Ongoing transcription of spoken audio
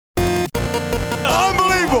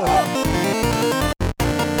Unbelievable.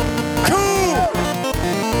 Cool.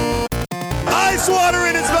 Ice water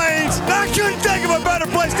in his veins. I couldn't think of a better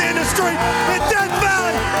place to end the street in Death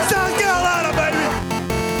Valley, South Carolina, baby.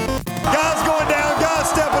 Guys going down, guys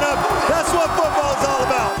stepping up. That's what football is all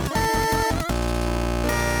about.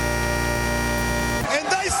 And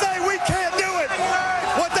they say we can't do it.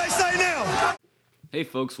 What they say now. Hey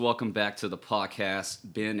folks, welcome back to the podcast.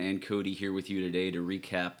 Ben and Cody here with you today to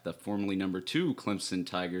recap the formerly number 2 Clemson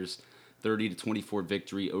Tigers 30-24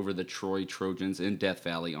 victory over the Troy Trojans in Death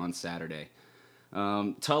Valley on Saturday.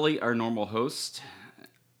 Tully, our normal host,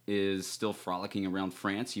 is still frolicking around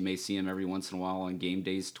France. You may see him every once in a while on game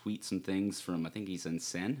days, tweet some things from, I think he's in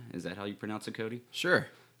Seine. Is that how you pronounce it, Cody? Sure.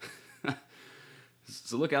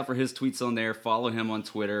 So look out for his tweets on there. Follow him on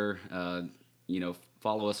Twitter.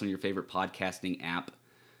 Follow us on your favorite podcasting app.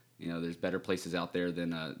 You know, there's better places out there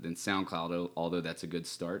than SoundCloud, although that's a good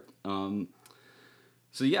start. Like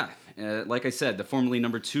I said, the formerly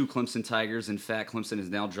number 2 Clemson Tigers. In fact, Clemson has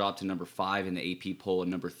now dropped to number 5 in the AP poll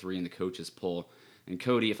and number 3 in the coaches poll. And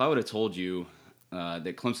Cody, if I would have told you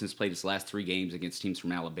that Clemson's played its last 3 games against teams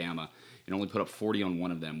from Alabama and only put up 40 on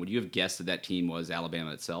one of them, would you have guessed that team was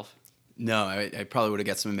Alabama itself? No, I probably would have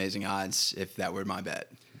got some amazing odds if that were my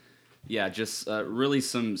bet. Yeah, just really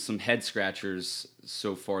some head scratchers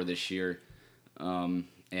so far this year. And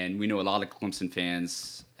we know a lot of Clemson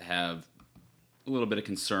fans have a little bit of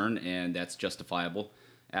concern, and that's justifiable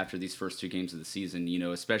after these first 2 games of the season,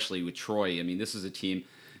 especially with Troy. I mean, this is a team,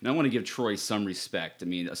 and I want to give Troy some respect. I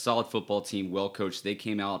mean, a solid football team, well-coached. They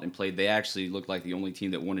came out and played. They actually looked like the only team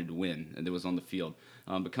that wanted to win and that was on the field.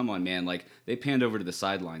 But come on, man, they panned over to the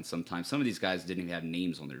sidelines sometimes. Some of these guys didn't even have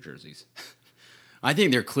names on their jerseys. I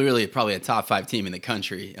think they're clearly probably a top 5 team in the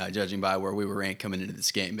country, judging by where we were ranked coming into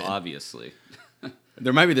this game. Obviously.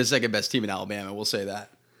 There might be the second best team in Alabama, we'll say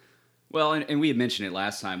that. Well, and we had mentioned it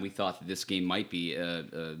last time. We thought that this game might be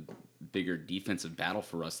a bigger defensive battle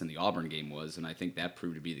for us than the Auburn game was, and I think that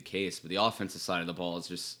proved to be the case. But the offensive side of the ball is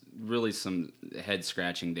just really some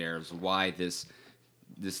head-scratching there as why this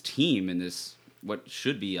team and this what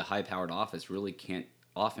should be a high-powered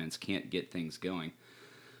offense can't get things going.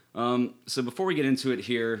 So before we get into it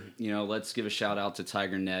here, let's give a shout out to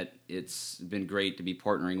TigerNet. It's been great to be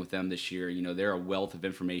partnering with them this year. They're a wealth of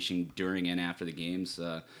information during and after the games.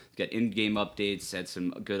 Got in-game updates, had some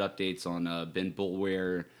good updates on Ben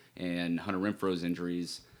Boulware and Hunter Renfro's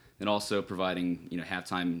injuries, and also providing,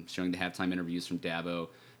 showing the halftime interviews from Dabo, and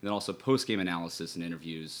then also post-game analysis and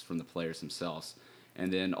interviews from the players themselves.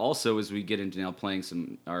 And then also, as we get into now playing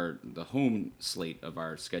the home slate of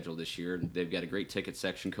our schedule this year, they've got a great ticket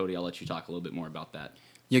section. Cody, I'll let you talk a little bit more about that.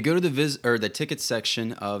 Yeah, go to the ticket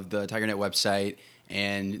section of the TigerNet website,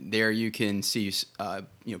 and there you can see,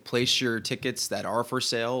 place your tickets that are for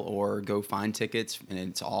sale or go find tickets, and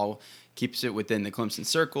it's all keeps it within the Clemson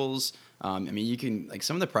circles. You can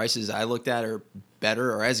some of the prices I looked at are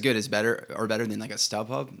better or as good as better than like a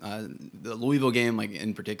StubHub. The Louisville game,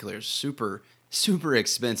 in particular, is super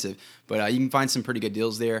expensive, but you can find some pretty good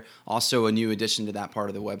deals there. Also, a new addition to that part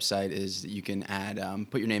of the website is that you can add,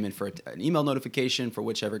 put your name in for an email notification for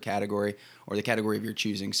whichever category or the category of your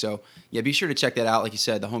choosing. So, yeah, be sure to check that out. Like you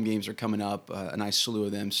said, the home games are coming up, a nice slew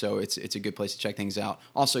of them, so it's a good place to check things out.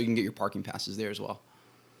 Also, you can get your parking passes there as well.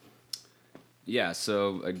 Yeah,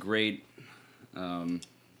 so a great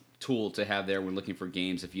tool to have there when looking for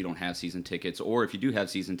games if you don't have season tickets, or if you do have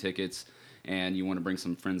season tickets and you want to bring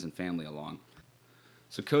some friends and family along.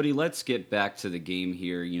 So, Cody, let's get back to the game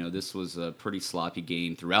here. This was a pretty sloppy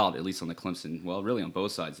game throughout, at least on the Clemson, well, really on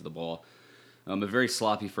both sides of the ball. A very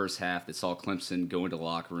sloppy first half that saw Clemson go into the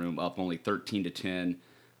locker room up only 13-10.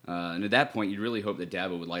 And at that point, you'd really hope that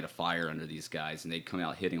Dabo would light a fire under these guys, and they'd come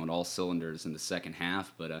out hitting on all cylinders in the second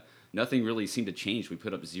half. But nothing really seemed to change. We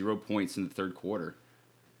put up 0 points in the third quarter.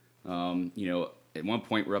 At one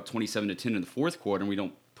point, we're up 27-10 in the fourth quarter, and we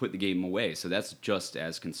don't put the game away. So that's just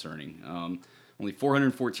as concerning. Only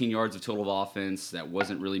 414 yards of total offense. That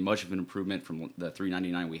wasn't really much of an improvement from the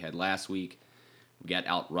 399 we had last week. We got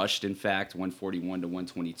outrushed, in fact,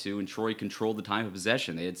 141-122, and Troy controlled the time of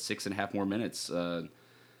possession. They had 6.5 more minutes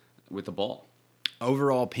with the ball.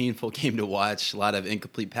 Overall, painful game to watch. A lot of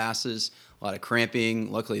incomplete passes, a lot of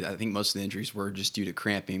cramping. Luckily, I think most of the injuries were just due to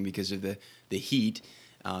cramping because of the heat.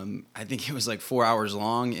 I think it was 4 hours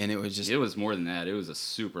long, and it was just... It was more than that. It was a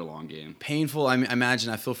super long game. Painful. I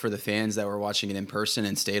feel for the fans that were watching it in person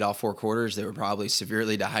and stayed all 4 quarters. They were probably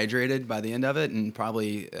severely dehydrated by the end of it and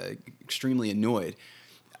probably extremely annoyed.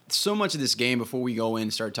 So much of this game, before we go in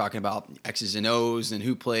and start talking about X's and O's and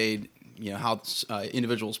who played, how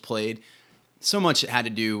individuals played, so much had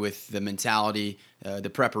to do with the mentality, the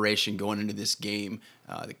preparation going into this game,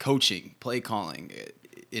 the coaching, play calling.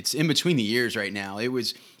 It's in between the years right now. It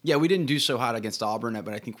was, we didn't do so hot against Auburn,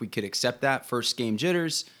 but I think we could accept that. First game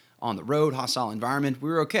jitters, on the road, hostile environment, we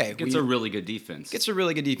were okay. It's a really good defense. It's a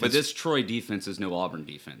really good defense. But this Troy defense is no Auburn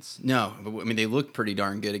defense. No, I mean, they looked pretty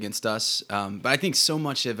darn good against us. But I think so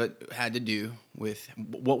much of it had to do with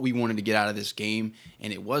what we wanted to get out of this game.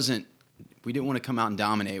 And we didn't want to come out and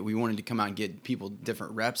dominate. We wanted to come out and get people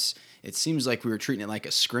different reps. It seems like we were treating it like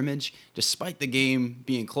a scrimmage. Despite the game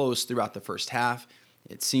being close throughout the first half,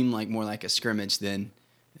 it seemed like more like a scrimmage than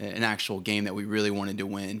an actual game that we really wanted to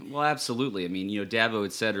win. Well, absolutely. I mean, Dabo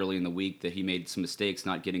had said early in the week that he made some mistakes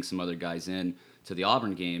not getting some other guys in to the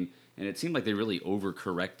Auburn game, and it seemed like they really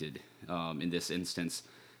overcorrected in this instance.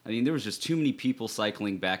 I mean, there was just too many people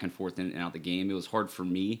cycling back and forth in and out the game. It was hard for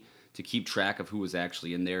me to keep track of who was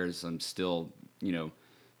actually in there, as I'm still,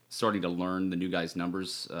 starting to learn the new guys'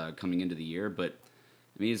 numbers coming into the year. But,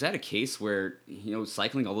 I mean, is that a case where,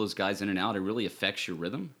 cycling all those guys in and out, it really affects your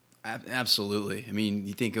rhythm? Absolutely. I mean,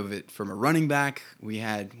 you think of it from a running back. We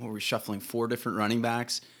were shuffling 4 different running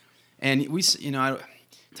backs, and I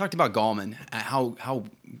talked about Gallman, how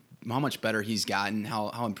much better he's gotten,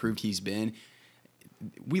 how improved he's been.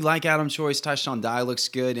 We like Adam Choice. Tyshawn Dye looks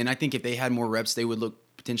good, and I think if they had more reps, they would look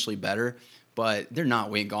potentially better. But they're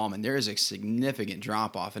not Wayne Gallman. There is a significant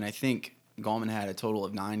drop off, and I think Gallman had a total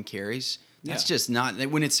of 9 carries. That's just not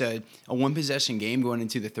when it's a one possession game going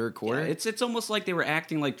into the third quarter. Yeah, it's almost like they were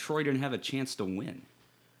acting like Troy didn't have a chance to win.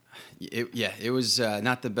 It was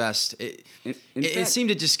not the best. It seemed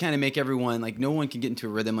to just kind of make everyone like no one could get into a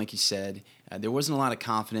rhythm, like you said. There wasn't a lot of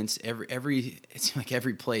confidence. It seemed like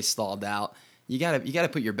every play stalled out. You gotta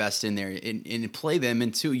put your best in there and play them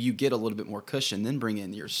until you get a little bit more cushion. Then bring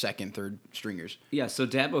in your second, third stringers. Yeah. So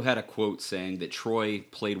Dabo had a quote saying that Troy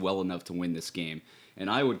played well enough to win this game. And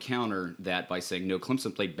I would counter that by saying, no,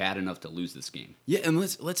 Clemson played bad enough to lose this game. Yeah, and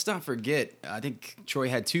let's not forget, I think Troy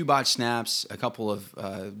had 2 botched snaps, a couple of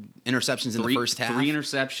interceptions in the first half. 3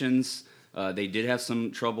 interceptions. They did have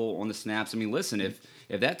some trouble on the snaps. I mean, listen, if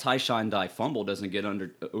that Tyshawn Dye fumble doesn't get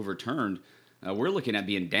overturned, we're looking at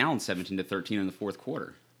being down 17-13 in the fourth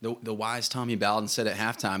quarter. The wise Tommy Bowden said at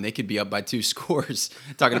halftime they could be up by 2 scores,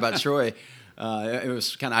 talking about Troy. It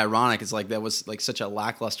was kind of ironic. It's like that was like such a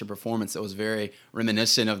lackluster performance that was very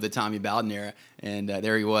reminiscent of the Tommy Bowden era. And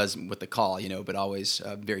there he was with the call, but always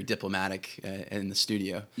very diplomatic in the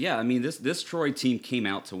studio. Yeah, I mean, this Troy team came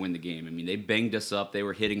out to win the game. I mean, they banged us up. They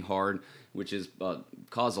were hitting hard, which has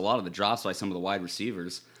caused a lot of the drops by some of the wide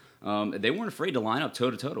receivers. They weren't afraid to line up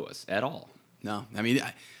toe-to-toe to us at all. No, I mean,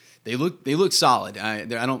 they look solid.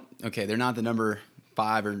 They're not the number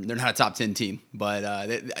 5 or they're not a top 10 team, but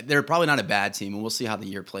they're probably not a bad team, and we'll see how the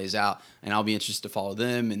year plays out. And I'll be interested to follow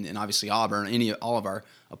them and obviously Auburn, all of our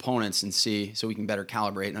opponents, and see so we can better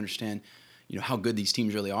calibrate and understand, how good these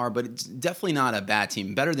teams really are. But it's definitely not a bad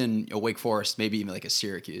team. Better than a Wake Forest, maybe even like a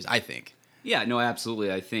Syracuse, I think. Yeah, no,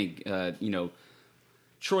 absolutely. I think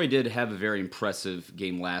Troy did have a very impressive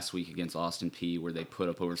game last week against Austin Peay, where they put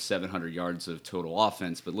up over 700 yards of total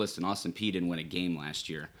offense. But listen, Austin Peay didn't win a game last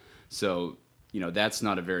year, so that's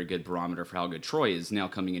not a very good barometer for how good Troy is. Now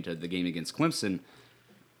coming into the game against Clemson,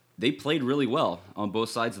 they played really well on both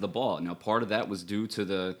sides of the ball. Now part of that was due to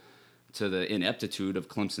the ineptitude of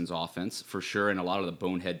Clemson's offense, for sure, and a lot of the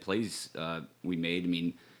bonehead plays we made. I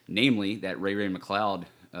mean, namely that Ray McLeod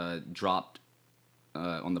dropped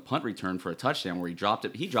on the punt return for a touchdown where he dropped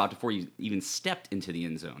it. He dropped it before he even stepped into the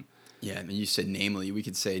end zone. Yeah, I mean, you said namely. We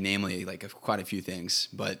could say namely like quite a few things,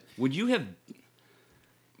 but Would you have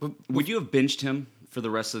benched him for the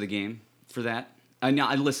rest of the game for that?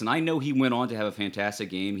 Listen, I know he went on to have a fantastic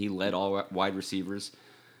game. He led all wide receivers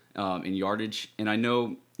in yardage. And I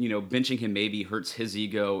know, benching him maybe hurts his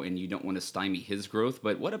ego and you don't want to stymie his growth.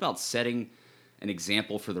 But what about setting an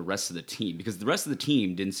example for the rest of the team? Because the rest of the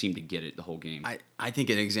team didn't seem to get it the whole game. I think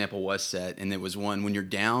an example was set, and it was one when you're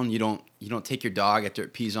down, you don't take your dog after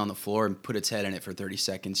it pees on the floor and put its head in it for 30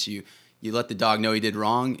 seconds. You let the dog know he did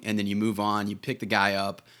wrong, and then you move on. You pick the guy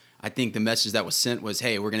up. I think the message that was sent was,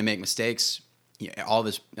 hey, we're going to make mistakes. All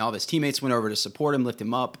of his teammates went over to support him, lift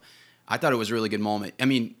him up. I thought it was a really good moment. I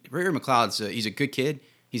mean, Ray McLeod's he's a good kid.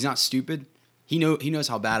 He's not stupid. He knows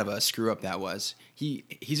how bad of a screw-up that was.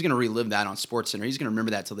 He's going to relive that on SportsCenter. He's going to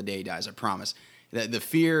remember that till the day he dies, I promise. The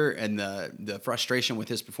fear and the frustration with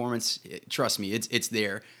his performance, trust me, it's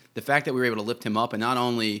there. The fact that we were able to lift him up and not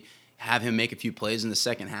only have him make a few plays in the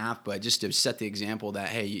second half, but just to set the example that,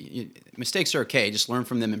 hey, mistakes are okay. Just learn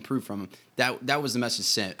from them, improve from them. That was the message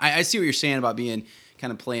sent. I see what you're saying about being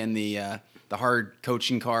kind of playing the hard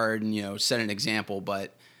coaching card and, set an example,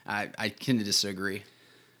 but I tend to disagree.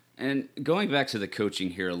 And going back to the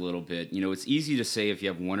coaching here a little bit, it's easy to say if you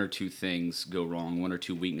have one or two things go wrong, one or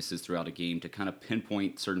two weaknesses throughout a game, to kind of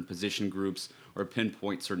pinpoint certain position groups or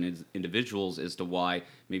pinpoint certain individuals as to why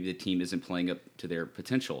maybe the team isn't playing up to their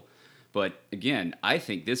potential. But again, I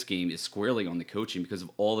think this game is squarely on the coaching because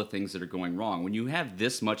of all the things that are going wrong. When you have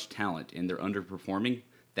this much talent and they're underperforming,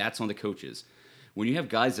 that's on the coaches. When you have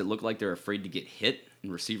guys that look like they're afraid to get hit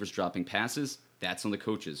and receivers dropping passes, that's on the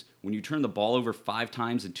coaches. When you turn the ball over 5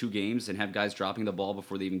 times in 2 games and have guys dropping the ball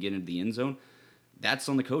before they even get into the end zone, that's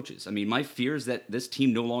on the coaches. I mean, my fear is that this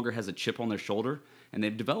team no longer has a chip on their shoulder, and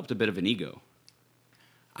they've developed a bit of an ego.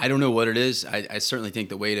 I don't know what it is. I certainly think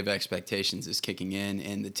the weight of expectations is kicking in,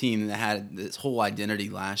 and the team that had this whole identity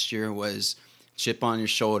last year was chip on your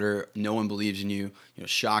shoulder, no one believes in you,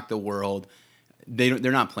 shock the world. They're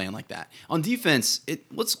not playing like that. On defense,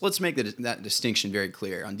 let's make that distinction very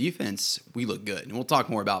clear. On defense, we look good, and we'll talk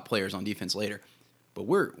more about players on defense later. But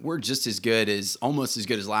we're just as good as almost as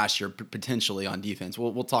good as last year potentially on defense.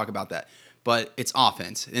 We'll talk about that. But it's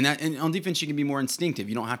offense, and on defense you can be more instinctive.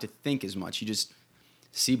 You don't have to think as much. You just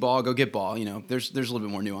see ball, go get ball. There's a little bit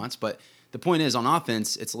more nuance, but the point is on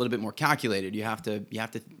offense it's a little bit more calculated. You have to,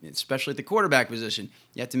 especially at the quarterback position,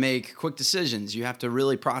 you have to make quick decisions. You have to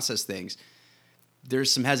really process things.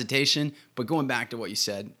 There's some hesitation, but going back to what you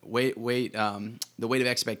said, the weight of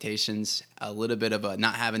expectations, a little bit of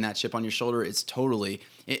not having that chip on your shoulder, it's totally,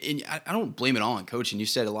 and I don't blame it all on coaching. You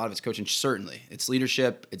said a lot of it's coaching, certainly. It's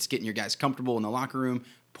leadership, it's getting your guys comfortable in the locker room,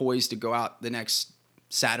 poised to go out the next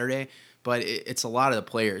Saturday, but it's a lot of the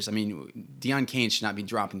players. I mean, Deion Kane should not be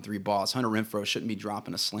dropping 3 balls. Hunter Renfrow shouldn't be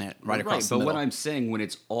dropping a slant right across the middle. But what I'm saying, when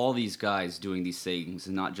it's all these guys doing these things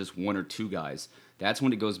and not just 1 or 2 guys, that's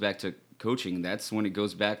when it goes back to coaching. That's when it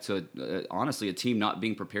goes back to, honestly, a team not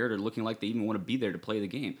being prepared or looking like they even want to be there to play the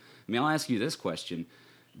game. I mean, I'll ask you this question.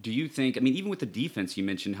 Do you think, even with the defense, you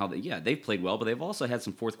mentioned how, they've played well, but they've also had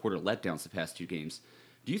some fourth quarter letdowns the past 2 games.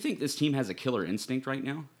 Do you think this team has a killer instinct right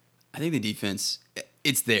now? I think the defense,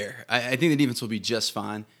 it's there. I think the defense will be just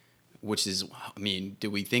fine, which is,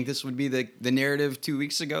 do we think this would be the narrative 2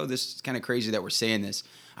 weeks ago? This is kind of crazy that we're saying this.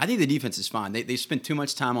 I think the defense is fine. They spent too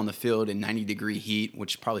much time on the field in 90-degree heat,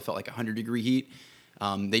 which probably felt like 100-degree heat.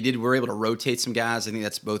 Were able to rotate some guys. I think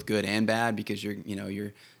that's both good and bad because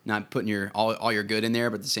you're not putting all your good in there,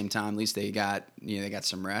 but at the same time, at least they got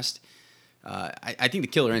some rest. I think the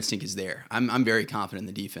killer instinct is there. I'm very confident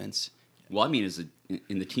in the defense. Well, is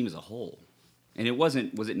in the team as a whole, and was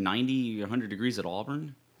it 90 or 100 degrees at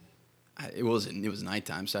Auburn? It was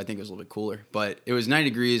nighttime, so I think it was a little bit cooler. But it was 90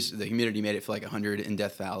 degrees. The humidity made it feel like 100 in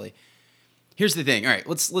Death Valley. Here's the thing. All right,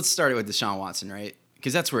 let's start it with Deshaun Watson, right?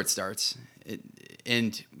 Because that's where it starts.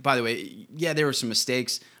 And by the way, there were some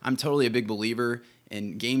mistakes. I'm totally a big believer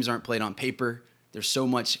in games aren't played on paper. There's so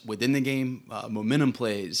much within the game, momentum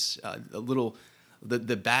plays,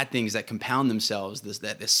 the bad things that compound themselves.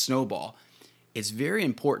 This snowball. It's very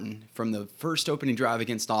important from the first opening drive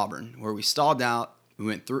against Auburn, where we stalled out. We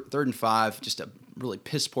went 3rd and 5, just a really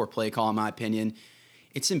piss-poor play call, in my opinion.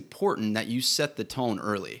 It's important that you set the tone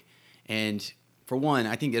early. And for one,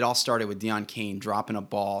 I think it all started with Deion Kane dropping a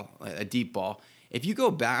ball, a deep ball. If you go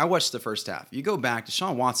back, I watched the first half. You go back,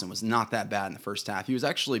 Deshaun Watson was not that bad in the first half. He was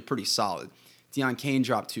actually pretty solid. Deion Kane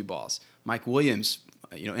dropped 2 balls. Mike Williams,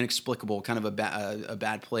 inexplicable, kind of a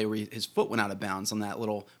bad play where his foot went out of bounds on that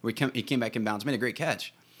where he came back in bounds, made a great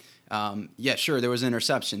catch. Sure, there was an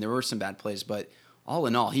interception. There were some bad plays, but all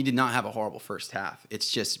in all, he did not have a horrible first half.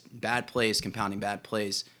 It's just bad plays compounding bad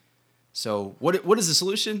plays. So what is the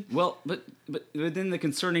solution? Well, but then the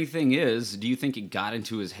concerning thing is, do you think it got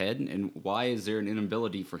into his head? And why is there an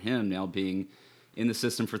inability for him now being in the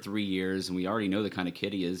system for 3 years? And we already know the kind of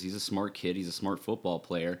kid he is. He's a smart kid. He's a smart football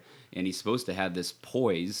player. And he's supposed to have this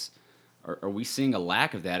poise. Are we seeing a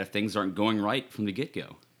lack of that if things aren't going right from the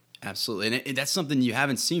get-go? Absolutely. And that's something you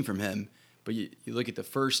haven't seen from him. But you look at I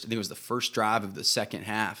think it was the first drive of the second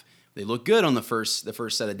half. They look good on the first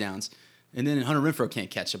set of downs. And then Hunter Renfrow can't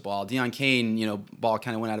catch a ball. Deion Kane, ball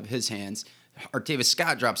kind of went out of his hands. Artavis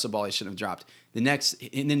Scott drops a ball he shouldn't have dropped. And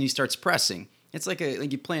then he starts pressing. It's like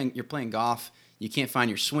you're playing golf. You can't find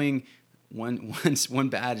your swing. One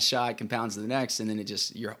bad shot compounds the next, and then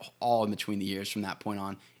you're all in between the ears from that point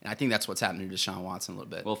on. And I think that's what's happening to Deshaun Watson a little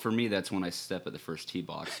bit. Well, for me, that's when I step at the first tee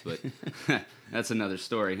box, but that's another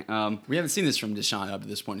story. We haven't seen this from Deshaun up to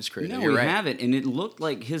this point in his career. No, we haven't, and it looked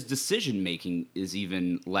like his decision-making is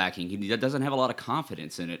even lacking. He doesn't have a lot of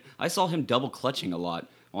confidence in it. I saw him double-clutching a lot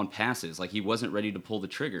on passes, like he wasn't ready to pull the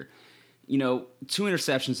trigger. 2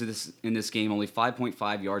 interceptions in this game, only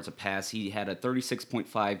 5.5 yards a pass. He had a 36.5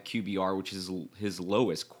 QBR, which is his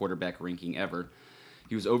lowest quarterback ranking ever.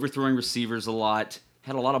 He was overthrowing receivers a lot,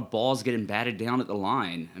 had a lot of balls getting batted down at the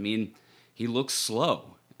line. I mean, he looks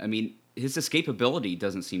slow. I mean, his escapability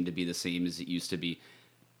doesn't seem to be the same as it used to be.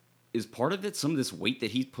 Is part of it some of this weight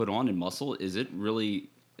that he's put on in muscle? Is it really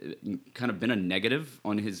kind of been a negative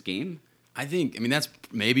on his game? I mean, that's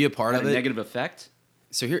maybe a part of it. A negative effect?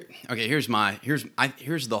 So here's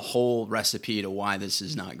the whole recipe to why this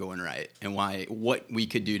is not going right and what we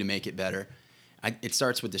could do to make it better. It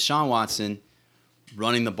starts with Deshaun Watson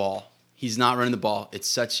running the ball. He's not running the ball. It's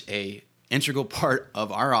such a integral part of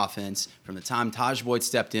our offense from the time Taj Boyd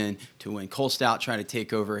stepped in to when Cole Stout tried to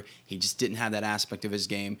take over. He just didn't have that aspect of his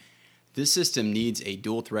game. This system needs a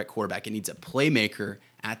dual threat quarterback. It needs a playmaker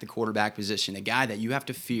at the quarterback position, a guy that you have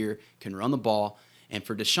to fear can run the ball. And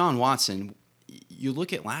for Deshaun Watson, you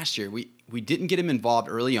look at last year, we didn't get him involved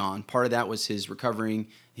early on. Part of that was his recovering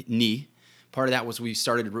knee. Part of that was we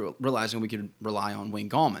started realizing we could rely on Wayne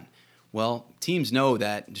Gallman. Well, teams know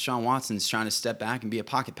that Deshaun Watson's trying to step back and be a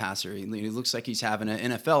pocket passer. He looks like he's having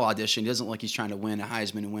an NFL audition. He doesn't look like he's trying to win a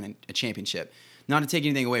Heisman and win a championship. Not to take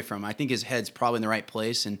anything away from him. I think his head's probably in the right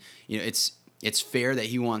place, and it's fair that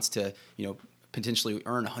he wants to potentially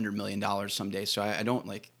earn $100 million someday. So I don't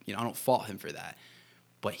I don't fault him for that.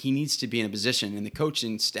 But he needs to be in a position, and the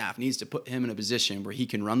coaching staff needs to put him in a position where he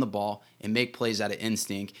can run the ball and make plays out of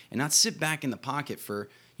instinct, and not sit back in the pocket for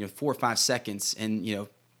 4 or 5 seconds and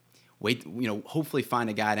wait, hopefully find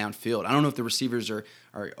a guy downfield. I don't know if the receivers are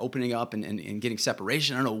opening up and getting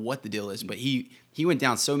separation. I don't know what the deal is, but he went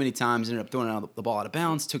down so many times, ended up throwing the ball out of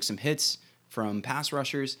bounds, took some hits from pass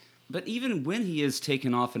rushers. But even when he is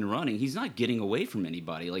taking off and running, he's not getting away from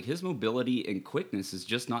anybody. Like, his mobility and quickness is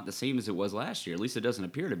just not the same as it was last year. At least it doesn't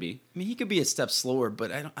appear to be. I mean, he could be a step slower,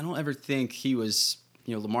 but I don't ever think he was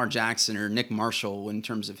Lamar Jackson or Nick Marshall in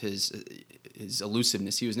terms of his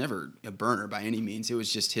elusiveness. He was never a burner by any means. It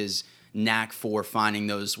was just his knack for finding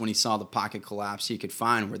those, when he saw the pocket collapse, he could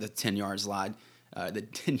find where the 10 yards lied.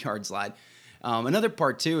 Another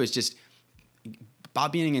part too is just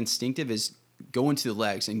Bob being instinctive is going to the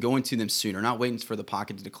legs and going to them sooner, not waiting for the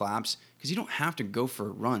pocket to collapse, because you don't have to go for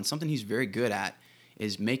a run. Something he's very good at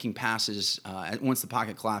is making passes once the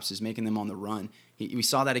pocket collapses, making them on the run. We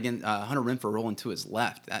saw that again, Hunter Renfrow rolling to his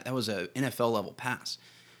left. That was a NFL level pass.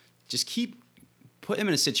 Just put him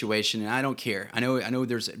in a situation, and I don't care. I know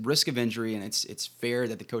there's a risk of injury, and it's fair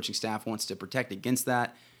that the coaching staff wants to protect against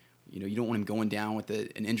that. You don't want him going down with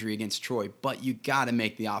an injury against Troy, but you got to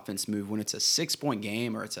make the offense move. When it's a 6-point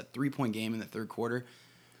game or it's a 3-point game in the third quarter,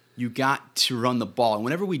 you got to run the ball. And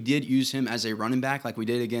whenever we did use him as a running back, like we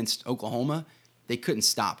did against Oklahoma, they couldn't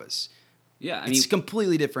stop us. Yeah, it's a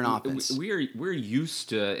completely different offense. We're used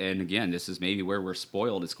to, and again, this is maybe where we're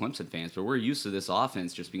spoiled as Clemson fans, but we're used to this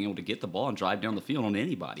offense just being able to get the ball and drive down the field on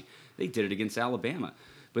anybody. They did it against Alabama.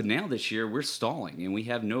 But now this year, we're stalling, and we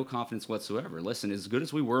have no confidence whatsoever. Listen, as good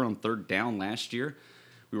as we were on third down last year,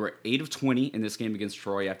 we were 8 of 20 in this game against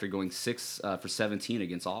Troy after going 6 for 17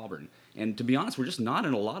 against Auburn. And to be honest, we're just not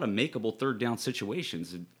in a lot of makeable third down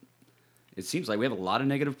situations. It seems like we have a lot of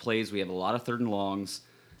negative plays. We have a lot of third and longs.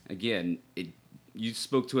 Again, you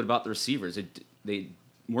spoke to it about the receivers. They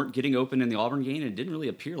weren't getting open in the Auburn game, and it didn't really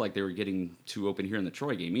appear like they were getting too open here in the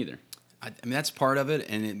Troy game either. I mean, that's part of it,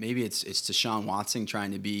 and maybe it's Deshaun Watson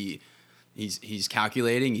trying to be. He's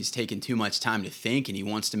calculating. He's taking too much time to think, and he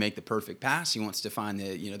wants to make the perfect pass. He wants to find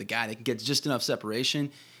the guy that can get just enough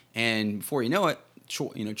separation, and before you know it,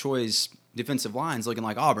 Troy's defensive line's looking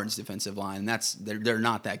like Auburn's defensive line, and they're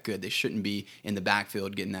not that good. They shouldn't be in the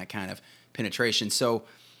backfield getting that kind of penetration. So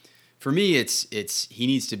for me, it's he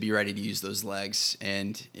needs to be ready to use those legs,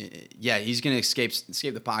 and he's going to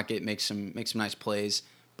escape the pocket, make some nice plays.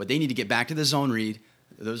 But they need to get back to the zone read,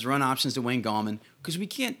 those run options to Wayne Gallman, because we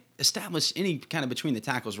can't establish any kind of between the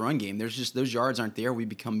tackles run game. There's just those yards aren't there. We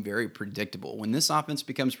become very predictable. When this offense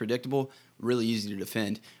becomes predictable, really easy to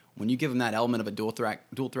defend. When you give them that element of a dual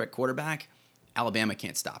threat quarterback, Alabama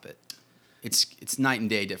can't stop it. It's night and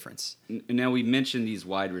day difference. Now, we mentioned these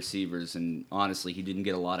wide receivers, and honestly, he didn't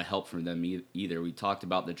get a lot of help from them either. We talked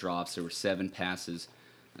about the drops. There were 7 passes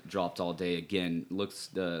dropped all day. Again,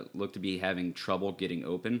 looked to be having trouble getting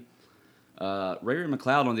open. Ray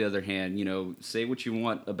McLeod, on the other hand, say what you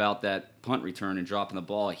want about that punt return and dropping the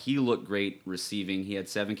ball. He looked great receiving. He had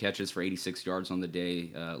 7 catches for 86 yards on the day,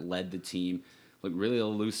 led the team, looked really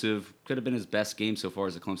elusive. Could have been his best game so far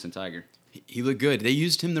as a Clemson Tiger. He looked good. They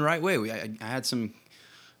used him the right way. I had some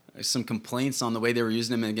complaints on the way they were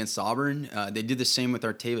using him against Auburn. They did the same with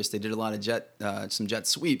Artavis. They did a lot of some jet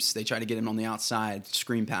sweeps. They tried to get him on the outside,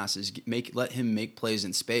 screen passes, let him make plays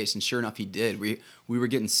in space, and sure enough, he did. We were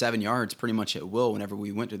getting 7 yards pretty much at will whenever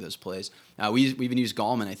we went to those plays. We even used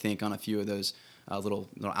Gallman, I think, on a few of those little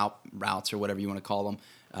out routes or whatever you want to call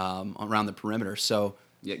them around the perimeter. So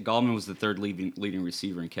Yeah, Gallman was the third leading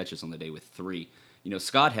receiver in catches on the day with 3.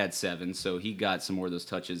 Scott had 7, so he got some more of those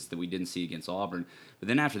touches that we didn't see against Auburn. But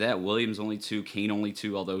then after that, Williams only 2, Kane only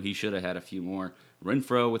 2, although he should have had a few more.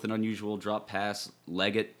 Renfro with an unusual drop pass.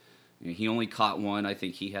 Leggett, he only caught 1. I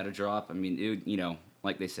think he had a drop. I mean,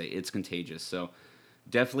 like they say, it's contagious. So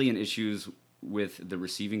definitely an issues with the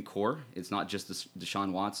receiving core. It's not just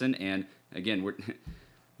Deshaun Watson. And again,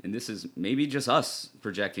 and this is maybe just us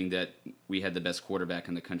projecting that we had the best quarterback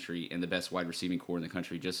in the country and the best wide receiving core in the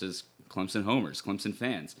country, just as Clemson homers, Clemson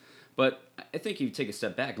fans. But I think if you take a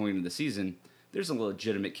step back going into the season, there's a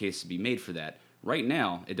legitimate case to be made for that. Right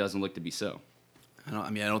now, it doesn't look to be so. I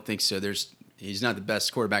don't think so. He's not the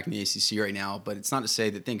best quarterback in the ACC right now, but it's not to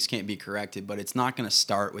say that things can't be corrected, but it's not going to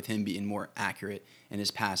start with him being more accurate in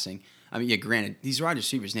his passing. I mean, yeah, granted, these wide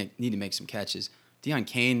receivers need to make some catches. Deion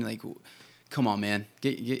Kane, come on, man.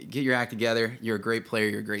 Get your act together. You're a great player.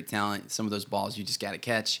 You're a great talent. Some of those balls you just got to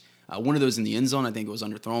catch. One of those in the end zone, I think it was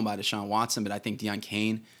underthrown by Deshaun Watson, but I think Deion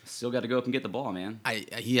Kane still got to go up and get the ball, man.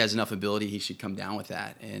 He has enough ability. He should come down with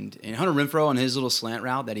that. And Hunter Renfrow on his little slant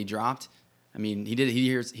route that he dropped, I mean, he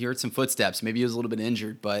heard some footsteps. Maybe he was a little bit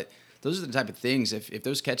injured, but those are the type of things. If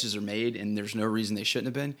those catches are made and there's no reason they shouldn't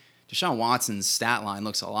have been, Deshaun Watson's stat line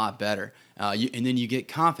looks a lot better. And then you get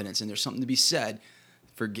confidence, and there's something to be said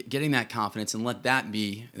for getting that confidence and let that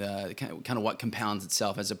be kind of what compounds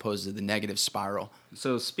itself as opposed to the negative spiral.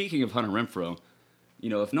 So speaking of Hunter Renfrow,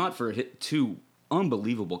 if not for 2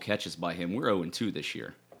 unbelievable catches by him, we're 0-2 this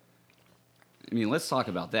year. I mean, let's talk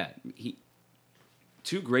about that.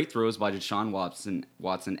 2 great throws by Deshaun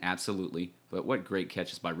Watson, absolutely, but what great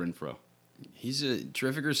catches by Renfrow. He's a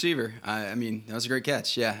terrific receiver. I mean, that was a great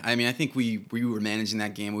catch. Yeah, I mean, I think we were managing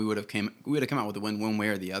that game. We would have come out with a win one way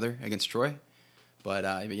or the other against Troy. But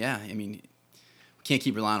yeah, I mean, we can't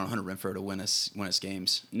keep relying on Hunter Renfrow to win us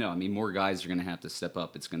games. No, I mean, more guys are going to have to step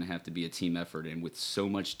up. It's going to have to be a team effort, and with so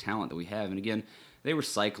much talent that we have. And again, they were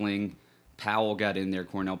cycling. Powell got in there.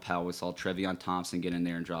 Cornell Powell. We saw Trevion Thompson get in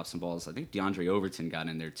there and drop some balls. I think DeAndre Overton got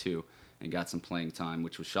in there too and got some playing time,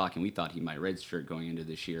 which was shocking. We thought he might redshirt going into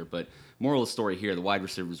this year. But moral of the story here, the wide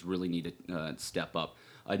receivers really need to step up.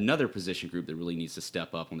 Another position group that really needs to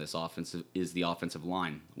step up on this offense is the offensive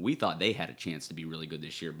line. We thought they had a chance to be really good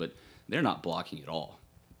this year, but they're not blocking at all.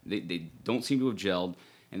 They don't seem to have gelled.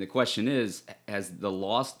 And the question is, has the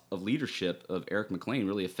loss of leadership of Eric McLean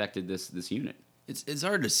really affected this unit? It's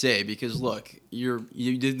hard to say because, look, you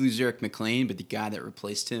did lose Eric McLean, but the guy that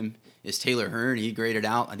replaced him is Taylor Hearn. He graded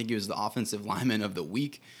out. I think he was the offensive lineman of the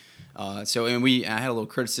week. I had a little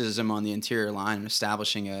criticism on the interior line and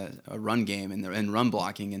establishing a run game and run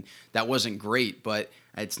blocking, and that wasn't great. But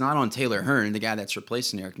it's not on Taylor Hearn, the guy that's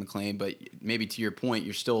replacing Eric McLean. But maybe to your point,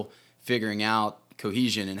 you're still figuring out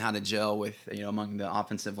cohesion and how to gel with among the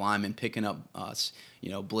offensive linemen, picking up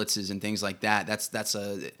blitzes and things like that.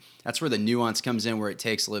 That's where the nuance comes in, where it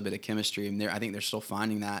takes a little bit of chemistry. And I think they're still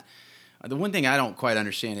finding that. The one thing I don't quite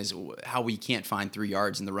understand is how we can't find 3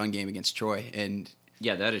 yards in the run game against Troy. And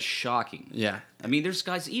yeah, that is shocking. Yeah. I mean, there's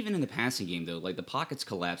guys, even in the passing game, though, like the pocket's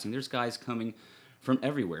collapsing. There's guys coming from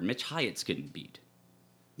everywhere. Mitch Hyatt's getting beat.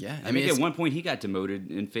 Yeah. I mean, at one point, he got demoted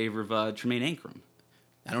in favor of Tremaine Ankrum.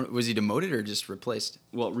 Was he demoted or just replaced?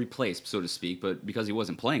 Well, replaced, so to speak, but because he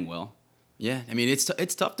wasn't playing well. Yeah. I mean,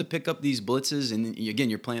 it's tough to pick up these blitzes. And, again,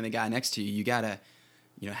 you're playing the guy next to you. You got to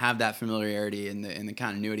have that familiarity and the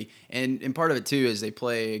continuity. And part of it, too, is they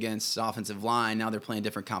play against offensive line. Now they're playing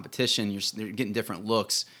different competition. They're getting different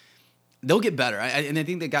looks. They'll get better. And I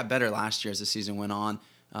think they got better last year as the season went on.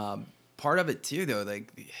 Part of it, too, though,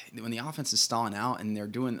 when the offense is stalling out and they're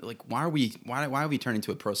doing, why are we turning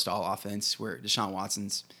to a pro-style offense where Deshaun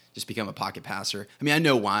Watson's just become a pocket passer? I mean, I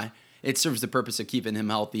know why. It serves the purpose of keeping him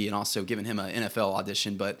healthy and also giving him an NFL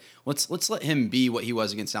audition. But let's let him be what he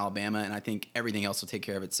was against Alabama, and I think everything else will take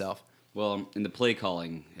care of itself. Well, and the play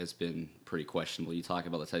calling has been pretty questionable. You talk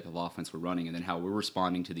about the type of offense we're running and then how we're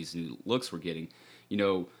responding to these new looks we're getting.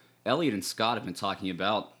 Elliott and Scott have been talking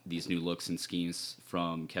about these new looks and schemes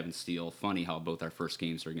from Kevin Steele. Funny how both our first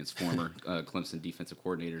games are against former Clemson defensive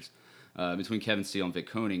coordinators. Between Kevin Steele and Vic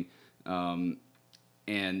Koenning.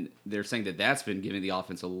 And they're saying that that's been giving the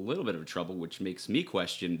offense a little bit of trouble, which makes me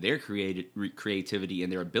question their creativity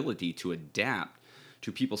and their ability to adapt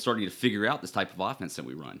to people starting to figure out this type of offense that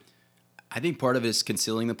we run. I think part of it is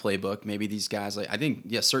concealing the playbook. Maybe these guys,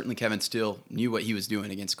 certainly Kevin Steele knew what he was doing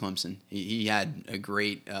against Clemson. He had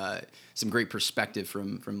some great perspective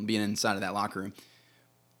from being inside of that locker room.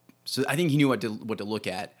 So I think he knew what to look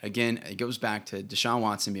at. Again, it goes back to Deshaun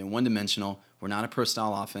Watson being one-dimensional. We're not a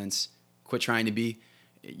pro-style offense. Quit trying to be.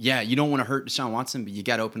 yeah, you don't want to hurt Deshaun Watson, but you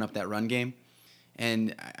got to open up that run game.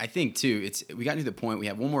 And I think too, we got to the point we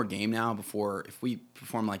have one more game now before, if we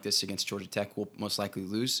perform like this against Georgia Tech, we'll most likely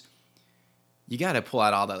lose. You got to pull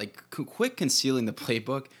out all that, like quit concealing the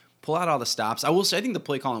playbook, pull out all the stops. I will say I think the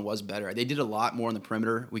play calling was better. They did a lot more on the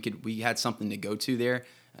perimeter. We had something to go to there.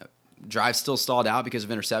 Drive still stalled out because of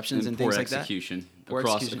interceptions and things like that. Poor execution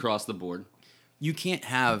across the board. You can't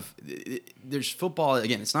have. There's football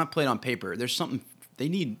again. It's not played on paper. There's something. They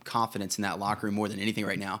need confidence in that locker room more than anything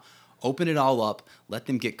right now. Open it all up. Let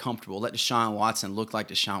them get comfortable. Let Deshaun Watson look like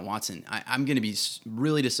Deshaun Watson. I'm going to be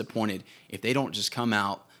really disappointed if they don't just come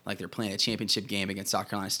out like they're playing a championship game against South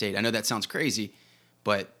Carolina State. I know that sounds crazy,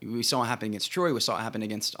 but we saw it happen against Troy. We saw it happen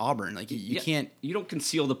against Auburn. Like you can't. You don't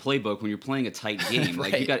conceal the playbook when you're playing a tight game.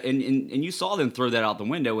 Right. Like you got, and you saw them throw that out the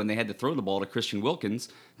window when they had to throw the ball to Christian Wilkins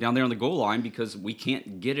down there on the goal line because we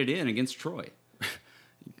can't get it in against Troy.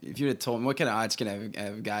 If you had told me what kind of odds could I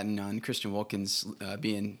have gotten on Christian Wilkins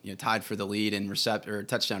being tied for the lead in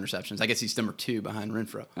touchdown receptions? I guess he's number 2 behind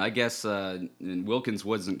Renfro. I guess Wilkins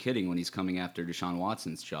wasn't kidding when he's coming after Deshaun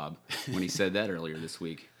Watson's job when he said that earlier this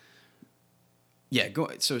week. Yeah,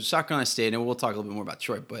 so South Carolina State, and we'll talk a little bit more about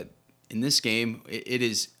Troy, but in this game, it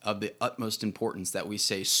is of the utmost importance that we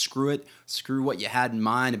say, screw it, screw what you had in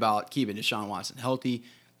mind about keeping Deshaun Watson healthy,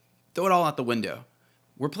 throw it all out the window.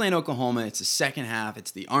 We're playing Oklahoma. It's the second half.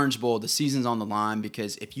 It's the Orange Bowl. The season's on the line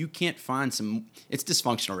because if you can't find it's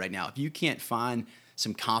dysfunctional right now. If you can't find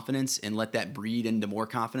some confidence and let that breed into more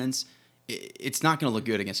confidence, it's not going to look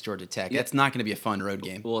good against Georgia Tech. That's not going to be a fun road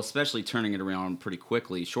game. Well, especially turning it around pretty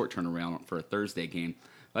quickly, short turnaround for a Thursday game.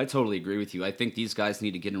 I totally agree with you. I think these guys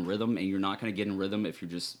need to get in rhythm, and you're not going to get in rhythm if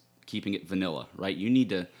you're just keeping it vanilla, right?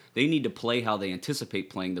 They need to play how they anticipate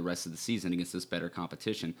playing the rest of the season against this better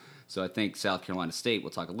competition. So I think South Carolina State,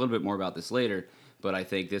 we'll talk a little bit more about this later, but I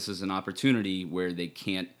think this is an opportunity where they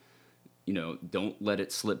can't, don't let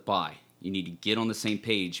it slip by. You need to get on the same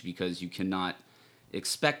page because you cannot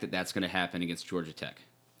expect that that's going to happen against Georgia Tech.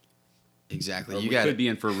 Exactly. We could be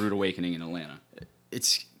in for a rude awakening in Atlanta.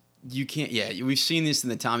 You can't. Yeah, we've seen this in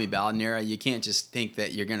the Tommy Bowden era. You can't just think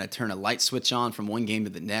that you're going to turn a light switch on from one game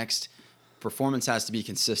to the next. Performance has to be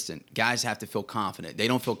consistent. Guys have to feel confident. They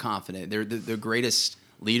don't feel confident. They're the greatest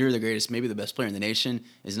leader, maybe the best player in the nation,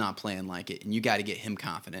 is not playing like it, and you got to get him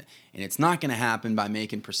confident. And it's not going to happen by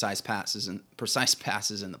making precise passes in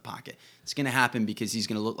the pocket. It's going to happen because he's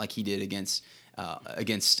going to look like he did against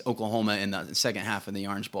Oklahoma in the second half of the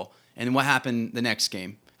Orange Bowl. And what happened the next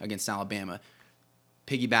game against Alabama?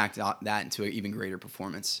 Piggybacked that into an even greater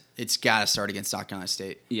performance. It's got to start against South Carolina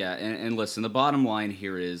State. Yeah, and listen, the bottom line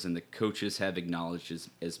here is, and the coaches have acknowledged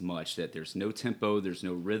as much, that there's no tempo, there's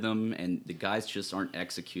no rhythm, and the guys just aren't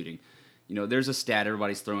executing. There's a stat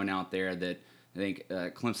everybody's throwing out there that I think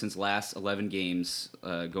Clemson's last 11 games,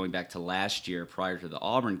 going back to last year prior to the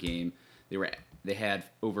Auburn game, they had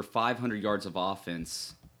over 500 yards of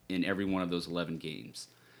offense in every one of those 11 games.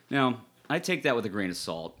 Now, I take that with a grain of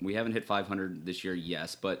salt. We haven't hit 500 this year,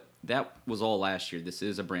 yes, but that was all last year. This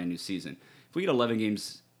is a brand new season.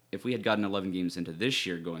 If we had gotten 11 games into this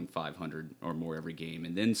year going 500 or more every game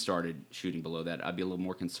and then started shooting below that, I'd be a little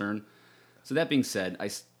more concerned. So that being said, I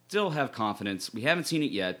still have confidence. We haven't seen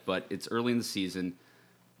it yet, but it's early in the season.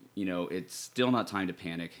 It's still not time to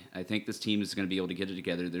panic. I think this team is going to be able to get it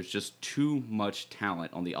together. There's just too much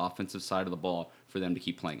talent on the offensive side of the ball for them to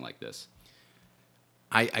keep playing like this.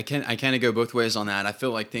 I kind of go both ways on that. I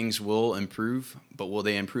feel like things will improve, but will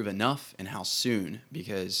they improve enough, and how soon?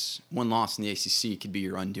 Because one loss in the ACC could be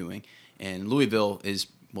your undoing. And Louisville is,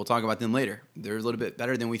 we'll talk about them later. They're a little bit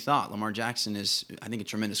better than we thought. Lamar Jackson is, I think, a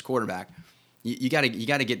tremendous quarterback. You got to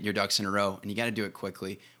get your ducks in a row, and you got to do it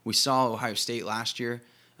quickly. We saw Ohio State last year.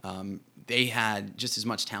 They had just as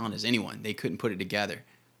much talent as anyone. They couldn't put it together.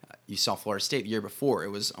 You saw Florida State the year before. It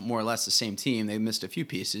was more or less the same team. They missed a few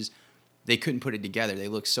pieces. They couldn't put it together. They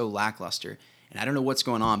looked so lackluster. And I don't know what's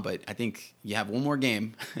going on, but I think you have one more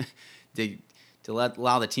game to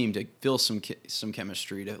allow the team to feel some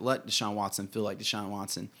chemistry, to let Deshaun Watson feel like Deshaun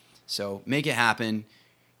Watson. So make it happen.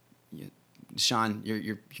 Deshaun,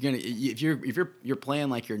 you're gonna, if you're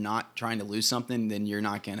playing like you're not trying to lose something, then you're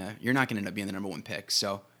not gonna end up being the number 1 pick.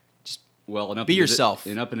 So just be yourself.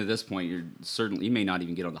 And up into this point, you may not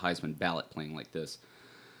even get on the Heisman ballot playing like this.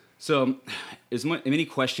 So, as many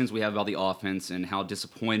questions we have about the offense and how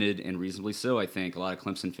disappointed, and reasonably so, I think a lot of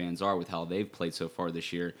Clemson fans are with how they've played so far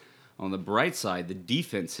this year. On the bright side, the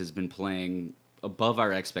defense has been playing above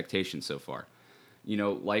our expectations so far.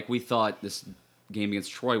 Like we thought this game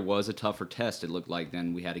against Troy was a tougher test, it looked like,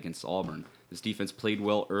 than we had against Auburn. This defense played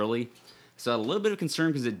well early. So I had a little bit of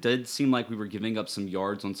concern because it did seem like we were giving up some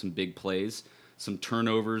yards on some big plays. Some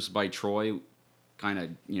turnovers by Troy kind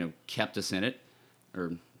of, kept us in it,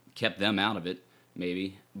 or kept them out of it,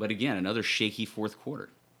 maybe. But again, another shaky fourth quarter.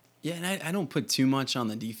 Yeah, and I don't put too much on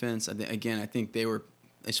the defense. I think they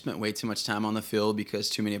spent way too much time on the field because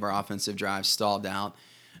too many of our offensive drives stalled out.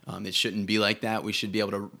 It shouldn't be like that. We should be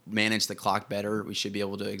able to manage the clock better. We should be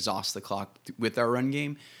able to exhaust the clock with our run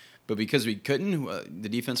game. But because we couldn't, the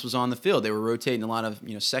defense was on the field. They were rotating a lot of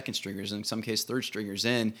second stringers, in some case third stringers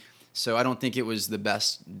in. So I don't think it was the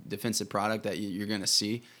best defensive product that you're going to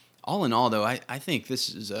see. All in all, though, I think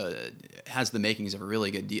this has the makings of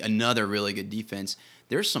another really good defense.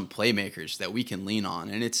 There's some playmakers that we can lean on,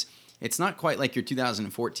 and it's not quite like your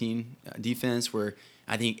 2014 defense where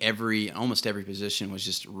I think almost every position was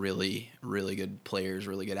just really, really good players,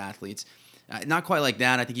 really good athletes. Not quite like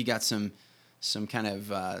that. I think you got some kind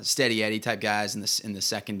of steady Eddie type guys in the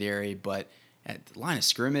secondary, but at the line of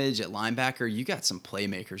scrimmage, at linebacker, you got some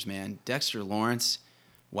playmakers, man. Dexter Lawrence,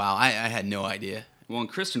 wow, I had no idea. Well, and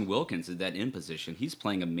Christian Wilkins at that end position, he's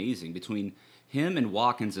playing amazing. Between him and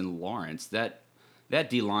Watkins and Lawrence, that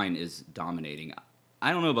D-line is dominating.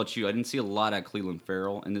 I don't know about you. I didn't see a lot of Cleveland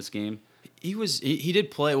Farrell in this game. He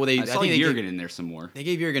did play. Well, I saw Jurgen in there some more. They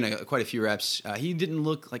gave Jurgen quite a few reps. He didn't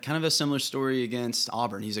look like kind of a similar story against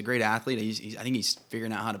Auburn. He's a great athlete. I think he's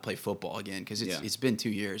figuring out how to play football again because it's been 2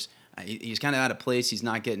 years. He's kind of out of place. He's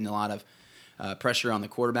not getting a lot of pressure on the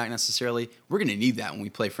quarterback necessarily. We're going to need that when we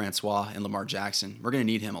play Francois and Lamar Jackson. We're going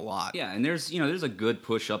to need him a lot. Yeah, and there's a good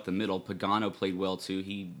push up the middle. Pagano played well too.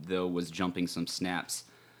 He though was jumping some snaps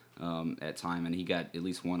at time, and he got at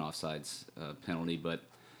least one offsides penalty. But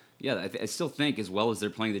yeah, I still think as well as they're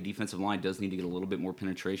playing, the defensive line does need to get a little bit more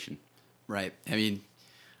penetration. Right. I mean,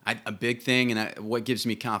 a big thing, and what gives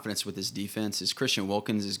me confidence with this defense is Christian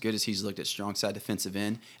Wilkins, as good as he's looked at strong side defensive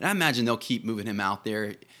end. And I imagine they'll keep moving him out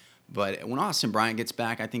there. But when Austin Bryant gets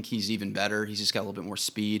back, I think he's even better. He's just got a little bit more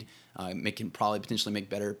speed, can probably potentially make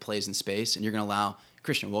better plays in space. And you're going to allow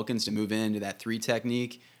Christian Wilkins to move into that 3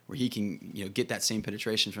 technique where he can get that same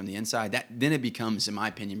penetration from the inside. Then it becomes, in my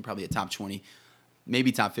opinion, probably a top 20,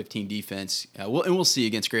 maybe top 15 defense. We'll see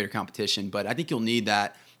against greater competition. But I think you'll need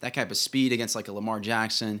that type of speed against like a Lamar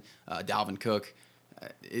Jackson, Dalvin Cook.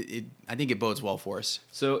 I think it bodes well for us.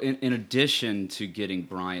 So in addition to getting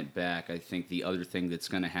Bryant back, I think the other thing that's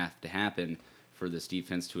going to have to happen for this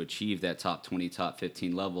defense to achieve that top 20, top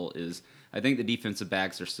 15 level is I think the defensive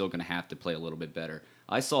backs are still going to have to play a little bit better.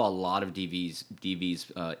 I saw a lot of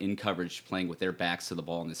DBs in coverage playing with their backs to the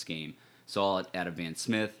ball in this game. Saw it out of Van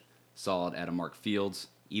Smith, saw it out of Mark Fields,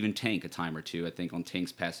 even Tank a time or two, I think, on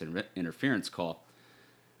Tank's pass interference call.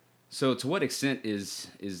 So to what extent is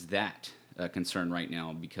that concern right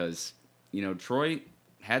now? Because Troy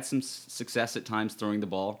had some success at times throwing the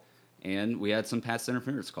ball, and we had some pass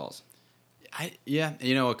interference calls.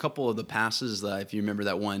 A couple of the passes, if you remember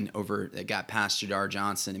that one that got past Jadar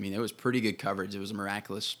Johnson, I mean, it was pretty good coverage. It was a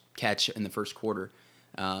miraculous catch in the first quarter.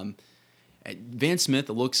 Van Smith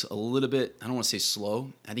looks a little bit, I don't want to say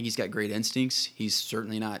slow. I think he's got great instincts. He's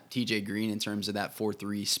certainly not TJ Green in terms of that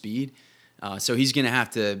 4.3 speed. So he's going to have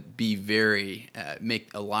to be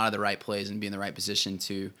make a lot of the right plays and be in the right position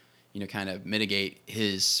to, kind of mitigate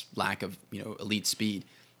his lack of, elite speed.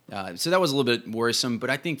 So that was a little bit worrisome, but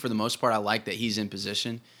I think for the most part, I like that he's in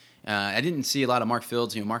position. I didn't see a lot of Mark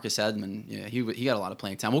Fields. Marcus Edmond, he got a lot of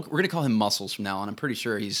playing time. We're going to call him Muscles from now on. I'm pretty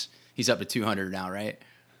sure he's up to 200 now, right?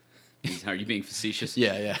 Are you being facetious?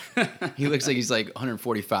 Yeah. He looks like he's like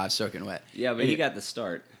 145 soaking wet. Yeah, but he got the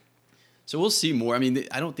start. So we'll see more. I mean,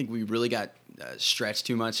 I don't think we really got stretched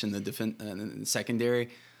too much in the secondary.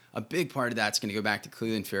 A big part of that's going to go back to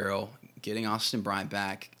Cleveland Farrell, getting Austin Bryant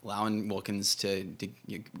back, allowing Wilkins to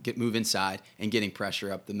move inside, and getting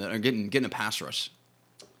pressure up the middle, or getting a pass rush.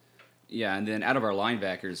 Yeah, and then out of our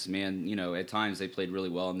linebackers, man, at times they played really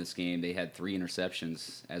well in this game. They had 3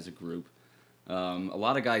 interceptions as a group. A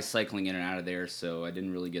lot of guys cycling in and out of there, so I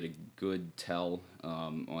didn't really get a good tell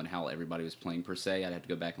on how everybody was playing per se. I'd have to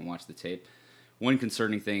go back and watch the tape. One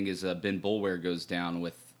concerning thing is Ben Boulware goes down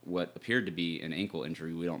with what appeared to be an ankle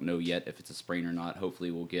injury. We don't know yet if it's a sprain or not. Hopefully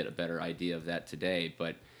we'll get a better idea of that today.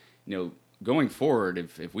 But, going forward,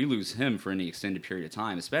 if we lose him for any extended period of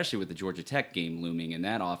time, especially with the Georgia Tech game looming and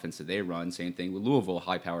that offense that they run, same thing with Louisville,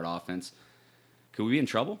 high-powered offense, could we be in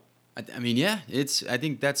trouble? I mean, yeah, I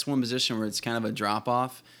think that's one position where it's kind of a drop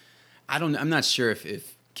off. I'm not sure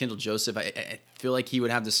if Kendall Joseph, I feel like he would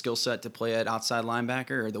have the skill set to play at outside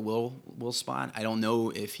linebacker or the will spot. I don't know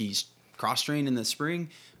if he's cross-trained in the spring.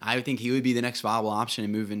 I think he would be the next viable option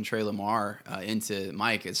in moving Trey Lamar into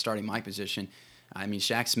Mike at starting Mike position. I mean,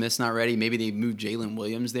 Shaq Smith's not ready. Maybe they moved Jalen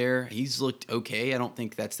Williams there. He's looked okay. I don't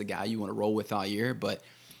think that's the guy you want to roll with all year, but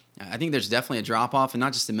I think there's definitely a drop off, and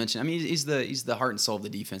not just to mention. I mean, he's the heart and soul of the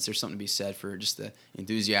defense. There's something to be said for just the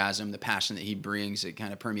enthusiasm, the passion that he brings. It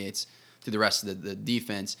kind of permeates through the rest of the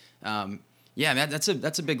defense. Yeah, that's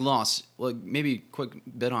a big loss. Well, maybe a quick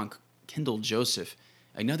bit on Kendall Joseph.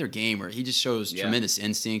 Another game where he just shows tremendous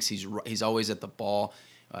instincts. He's always at the ball.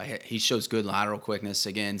 He shows good lateral quickness.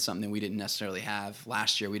 Again, something that we didn't necessarily have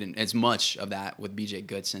last year. We didn't as much of that with B.J.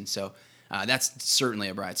 Goodson. So that's certainly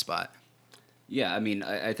a bright spot. Yeah, I mean,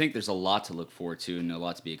 I think there's a lot to look forward to and a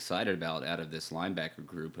lot to be excited about out of this linebacker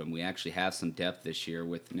group. And we actually have some depth this year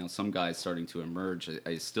with some guys starting to emerge.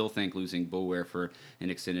 I still think losing Boulware for an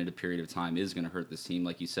extended period of time is going to hurt this team,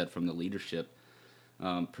 like you said, from the leadership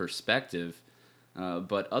perspective.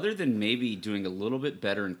 But other than maybe doing a little bit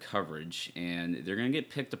better in coverage, and they're going to get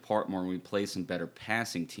picked apart more when we play some better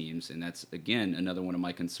passing teams, and that's, again, another one of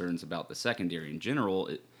my concerns about the secondary in general,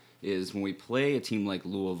 is when we play a team like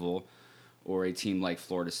Louisville or a team like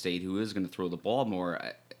Florida State who is going to throw the ball more,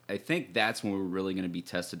 I think that's when we're really going to be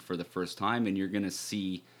tested for the first time, and you're going to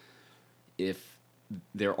see if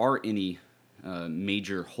there are any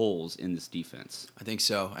major holes in this defense. I think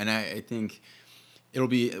so, and I think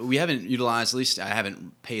we haven't utilized, at least I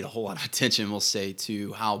haven't paid a whole lot of attention, we'll say,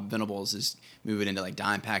 to how Venables is moving into like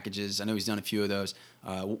dime packages. I know he's done a few of those.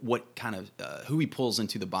 What kind of who he pulls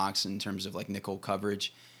into the box in terms of like nickel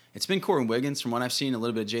coverage. It's been Corbin Wiggins from what I've seen, a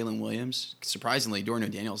little bit of Jalen Williams. Surprisingly, Dorian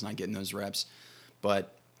O'Daniel's not getting those reps,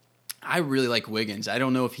 but I really like Wiggins. I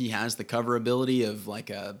don't know if he has the cover ability of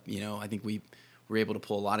like I think we were able to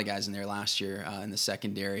pull a lot of guys in there last year in the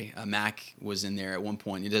secondary. Mac was in there at one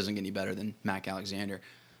point. It doesn't get any better than Mac Alexander.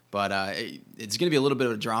 But it's going to be a little bit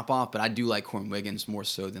of a drop-off, but I do like Corbin Wiggins more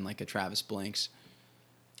so than like a Travis Blanks.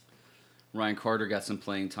 Ryan Carter got some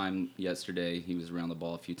playing time yesterday. He was around the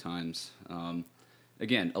ball a few times.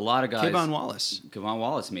 Again, a lot of guys. Kevon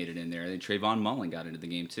Wallace made it in there. And then Trayvon Mullen got into the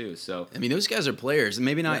game too. So I mean, those guys are players.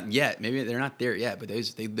 Maybe not yet. Maybe they're not there yet. But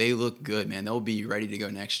they look good, man. They'll be ready to go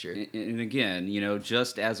next year. And again,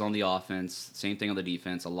 just as on the offense, same thing on the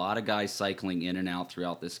defense. A lot of guys cycling in and out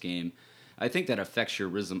throughout this game. I think that affects your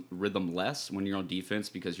rhythm less when you're on defense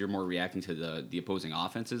because you're more reacting to the opposing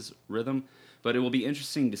offense's rhythm. But it will be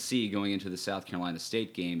interesting to see going into the South Carolina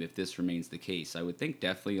State game if this remains the case. I would think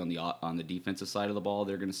definitely on the defensive side of the ball,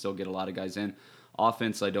 they're going to still get a lot of guys in.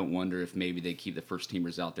 Offense, I don't wonder if maybe they keep the first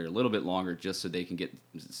teamers out there a little bit longer just so they can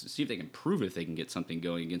see if they can prove if they can get something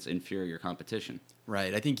going against inferior competition.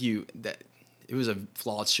 Right. I think it was a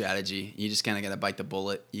flawed strategy. You just kind of got to bite the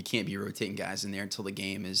bullet. You can't be rotating guys in there until the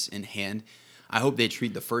game is in hand. I hope they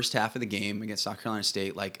treat the first half of the game against South Carolina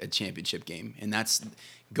State like a championship game, and that's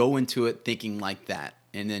go into it thinking like that.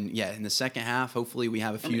 And then, in the second half, hopefully we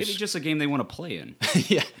have a few. Maybe just a game they want to play in.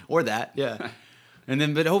 Yeah, or that. Yeah. And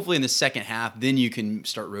then, but hopefully in the second half, then you can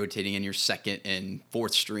start rotating in your second and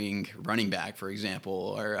fourth string running back, for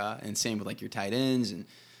example, or and same with like your tight ends and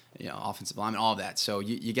offensive linemen, all of that. So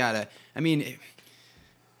you gotta. I mean, it'd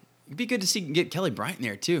be good to get Kelly Bryant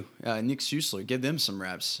there too. Nick Schuessler, give them some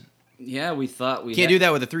reps. Yeah, we thought we can't do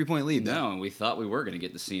that with a 3-point lead. No, and we thought we were going to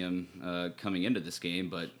get to see him coming into this game,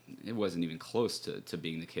 but it wasn't even close to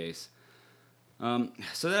being the case.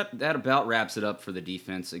 So that about wraps it up for the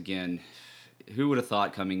defense. Again, who would have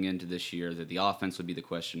thought coming into this year that the offense would be the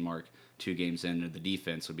question mark 2 games in, and the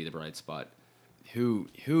defense would be the bright spot? Who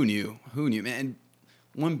knew? Who knew, man?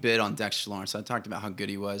 One bit on Dexter Lawrence. I talked about how good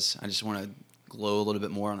he was. I just want to glow a little bit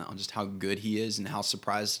more on just how good he is and how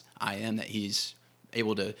surprised I am that he's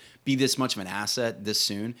able to be this much of an asset this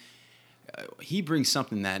soon. He brings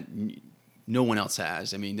something that no one else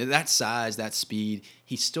has. I mean, that size, that speed,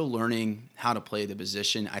 he's still learning how to play the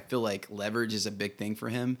position. I feel like leverage is a big thing for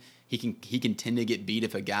him. He can tend to get beat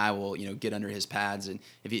if a guy will, get under his pads, and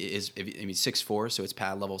if he's 6'4", so his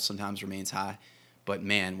pad level sometimes remains high. But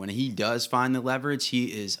man, when he does find the leverage, he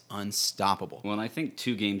is unstoppable. Well, and I think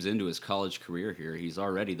 2 games into his college career here, he's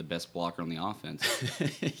already the best blocker on the offense.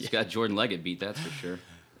 He's got Jordan Leggett beat, that's for sure.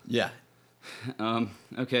 Yeah.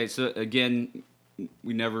 Okay, so again,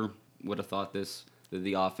 we never would have thought that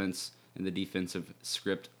the offense and the defensive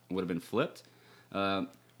script would have been flipped.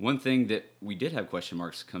 One thing that we did have question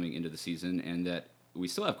marks coming into the season and that we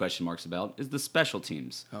still have question marks about is the special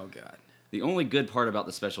teams. Oh, God. The only good part about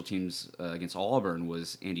the special teams against Auburn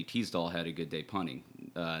was Andy Teasdall had a good day punting.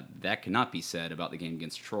 That cannot be said about the game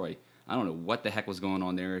against Troy. I don't know what the heck was going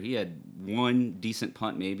on there. He had one decent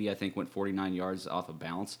punt maybe, I think went 49 yards off of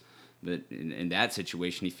bounce. But in that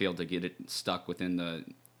situation, he failed to get it stuck within the,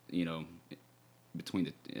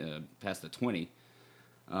 between the, past the 20.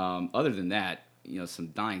 Other than that, some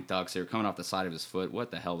dying ducks. They were coming off the side of his foot. What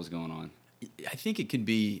the hell was going on? I think it could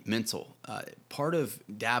be mental. Part of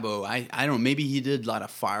Dabo, I don't know, maybe he did light a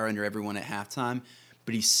fire under everyone at halftime,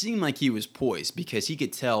 but he seemed like he was poised because he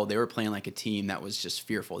could tell they were playing like a team that was just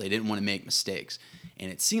fearful. They didn't want to make mistakes.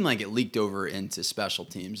 And it seemed like it leaked over into special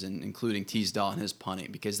teams, and including Teasdale and his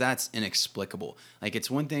punting, because that's inexplicable. Like, it's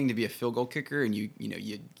one thing to be a field goal kicker and you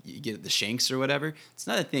get the shanks or whatever. It's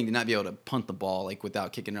another thing to not be able to punt the ball like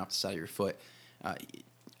without kicking it off the side of your foot.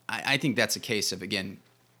 I think that's a case of, again,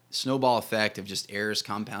 snowball effect of just errors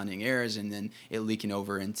compounding errors and then it leaking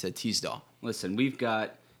over into Teasdale. Listen, we've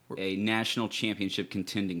got a national championship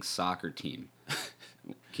contending soccer team.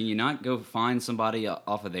 Can you not go find somebody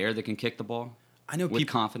off of there that can kick the ball? I know with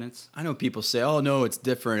confidence. I know people say, "Oh no, it's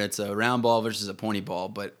different. It's a round ball versus a pointy ball."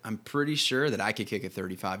 But I'm pretty sure that I could kick a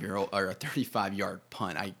 35-yard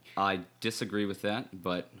punt. I disagree with that,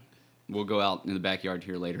 but we'll go out in the backyard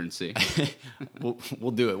here later and see.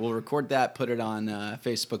 We'll do it. We'll record that, put it on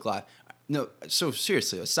Facebook Live. No, so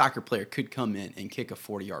seriously, a soccer player could come in and kick a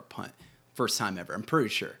 40-yard punt, first time ever. I'm pretty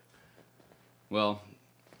sure. Well,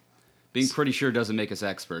 being pretty sure doesn't make us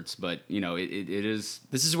experts, but it is.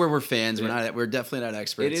 This is where we're fans. We're definitely not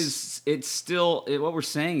experts. It is. It's still what we're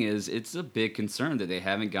saying is it's a big concern that they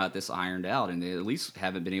haven't got this ironed out, and they at least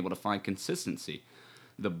haven't been able to find consistency.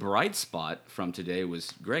 The bright spot from today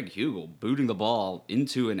was Greg Hugel booting the ball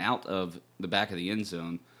into and out of the back of the end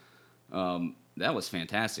zone. That was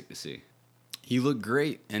fantastic to see. He looked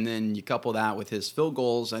great, and then you couple that with his field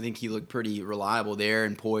goals. I think he looked pretty reliable there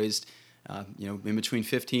and poised. In between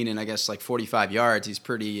 15 and I guess like 45 yards, he's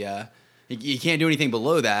pretty. He can't do anything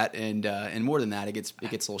below that, and more than that, it gets a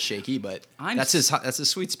little shaky. But that's his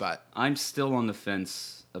sweet spot. I'm still on the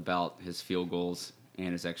fence about his field goals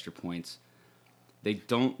and his extra points. They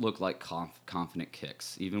don't look like confident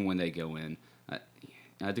kicks, even when they go in. I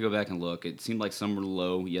had to go back and look. It seemed like some were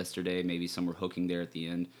low yesterday. Maybe some were hooking there at the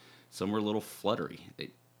end. Some were a little fluttery.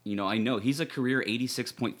 I know he's a career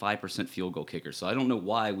 86.5% field goal kicker, so I don't know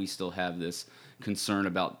why we still have this concern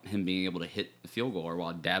about him being able to hit the field goal, or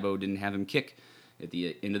why Dabo didn't have him kick at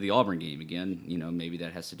the end of the Auburn game. Again, maybe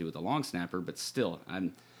that has to do with the long snapper, but still,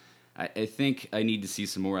 I think I need to see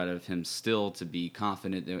some more out of him still to be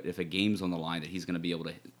confident that if a game's on the line that he's going to be able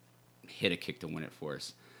to hit a kick to win it for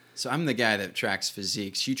us. So I'm the guy that tracks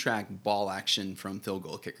physiques. You track ball action from field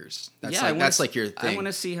goal kickers. That's like your thing. I want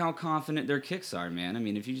to see how confident their kicks are, man. I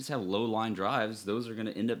mean, if you just have low line drives, those are going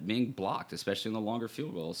to end up being blocked, especially in the longer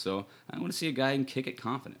field goals. So I want to see a guy who can kick it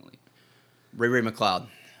confidently. Ray McLeod.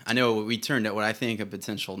 I know we turned what I think a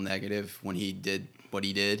potential negative when he did what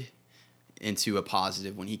he did into a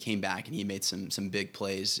positive when he came back and he made some big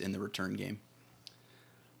plays in the return game.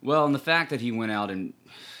 Well, and the fact that he went out and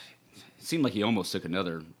it seemed like he almost took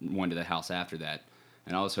another one to the house after that.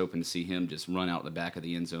 And I was hoping to see him just run out the back of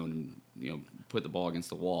the end zone and, put the ball against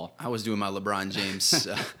the wall. I was doing my LeBron James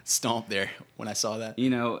stomp there when I saw that.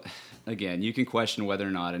 Again, you can question whether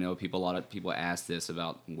or not. I know a lot of people ask this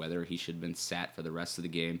about whether he should have been sat for the rest of the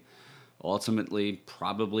game. Ultimately,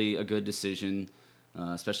 probably a good decision,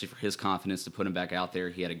 especially for his confidence to put him back out there.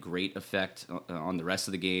 He had a great effect on the rest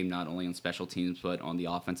of the game, not only on special teams, but on the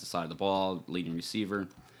offensive side of the ball, leading receiver.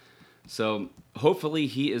 So hopefully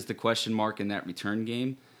he is the question mark in that return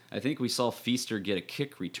game. I think we saw Feaster get a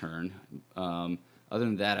kick return. Other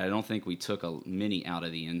than that, I don't think we took a mini out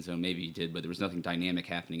of the end zone. Maybe he did, but there was nothing dynamic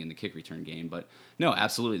happening in the kick return game. But no,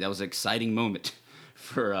 absolutely, that was an exciting moment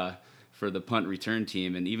for the punt return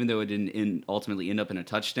team. And even though it didn't ultimately end up in a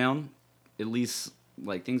touchdown, at least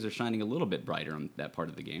things are shining a little bit brighter on that part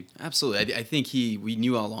of the game. Absolutely, I think we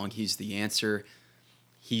knew all along he's the answer.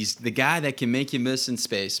 He's the guy that can make you miss in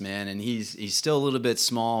space, man, and he's still a little bit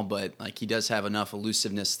small, but he does have enough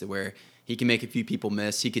elusiveness to where he can make a few people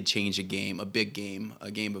miss. He could change a game, a big game,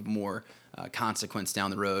 a game of more consequence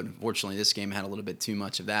down the road. Fortunately, this game had a little bit too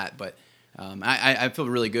much of that, but I feel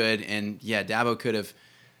really good. And yeah, Dabo could have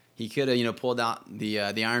pulled out the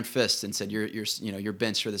iron fist and said you're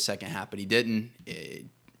benched for the second half, but he didn't.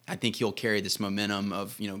 I think he'll carry this momentum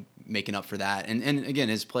of making up for that, and again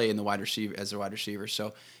his play in the wide receiver,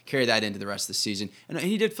 so carry that into the rest of the season. And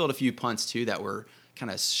he did field a few punts too that were kind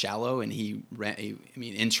of shallow, and he ran.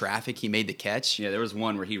 In traffic, he made the catch. Yeah, there was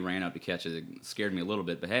one where he ran up to catch it. It scared me a little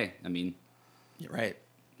bit, but hey, you're right.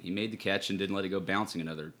 He made the catch and didn't let it go bouncing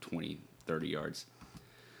another 20, 30 yards.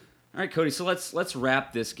 All right, Cody. So let's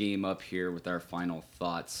wrap this game up here with our final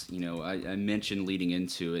thoughts. I mentioned leading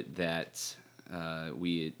into it that.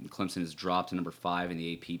 Clemson has dropped to number 5 in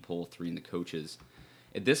the AP poll, 3 in the coaches.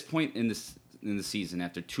 At this point in the season,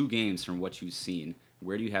 after 2 games from what you've seen,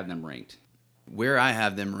 where do you have them ranked? Where I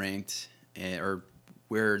have them ranked, or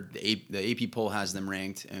where the AP poll has them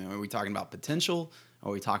ranked? And are we talking about potential? Or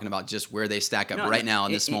are we talking about just where they stack up right now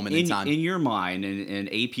in this moment in time? In your mind, and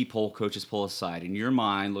AP poll, coaches poll aside, in your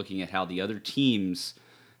mind, looking at how the other teams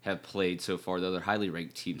have played so far, the other highly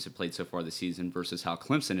ranked teams have played so far this season versus how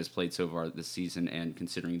Clemson has played so far this season, and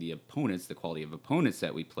considering the opponents, the quality of opponents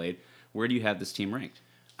that we played, where do you have this team ranked?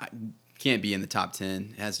 Can't be in the top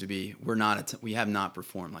 10. It has to be. We have not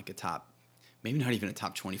performed like a top, maybe not even a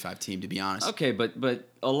top 25 team, to be honest. Okay, but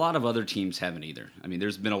a lot of other teams haven't either. I mean,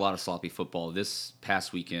 there's been a lot of sloppy football. This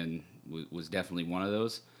past weekend was definitely one of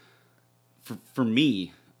those. For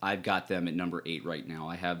me, I've got them at number 8 right now.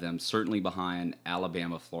 I have them certainly behind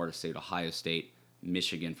Alabama, Florida State, Ohio State,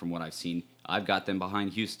 Michigan, from what I've seen. I've got them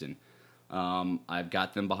behind Houston. I've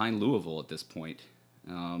got them behind Louisville at this point.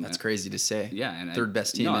 That's crazy to say. Yeah, and third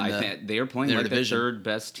best team they are playing like division. the third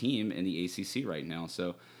best team in the ACC right now.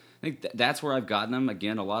 So I think that's where I've gotten them.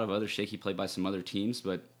 Again, a lot of other shaky play by some other teams,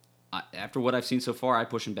 but after what I've seen so far, I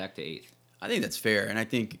push them back to 8th. I think that's fair, and I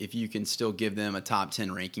think if you can still give them a top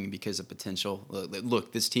 10 ranking because of potential,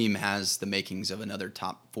 look, this team has the makings of another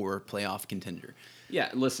top 4 playoff contender. Yeah,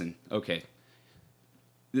 listen, okay.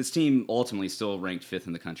 This team ultimately still ranked 5th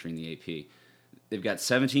in the country in the AP. They've got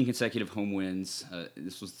 17 consecutive home wins.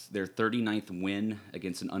 This was their 39th win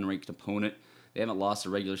against an unranked opponent. They haven't lost a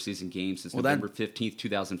regular season game since November 15th,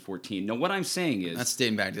 2014. Now, what I'm saying is... That's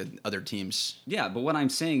dating back to other teams. Yeah, but what I'm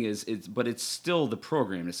saying is, it's still the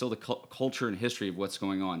program. It's still the culture and history of what's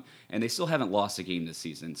going on. And they still haven't lost a game this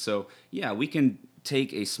season. So, yeah, we can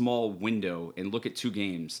take a small window and look at 2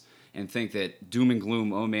 games and think that doom and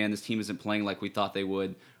gloom, oh, man, this team isn't playing like we thought they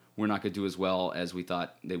would. We're not going to do as well as we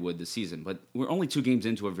thought they would this season. But we're only 2 games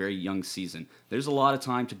into a very young season. There's a lot of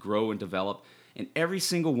time to grow and develop. And every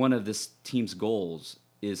single one of this team's goals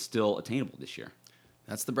is still attainable this year.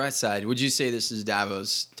 That's the bright side. Would you say this is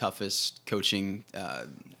Dabo's toughest coaching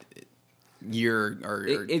year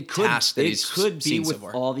or task that he's seen so far? It could be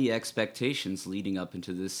with all the expectations leading up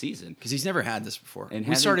into this season. Because he's never had this before. And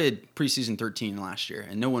we started preseason 13 last year,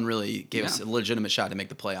 and no one really gave us a legitimate shot to make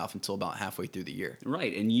the playoff until about halfway through the year.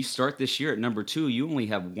 Right, and you start this year at number 2. You only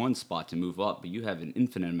have 1 spot to move up, but you have an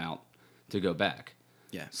infinite amount to go back.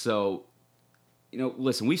 Yeah. So...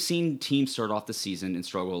 listen, we've seen teams start off the season and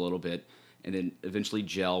struggle a little bit and then eventually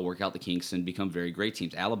gel, work out the kinks, and become very great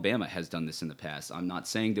teams. Alabama has done this in the past. I'm not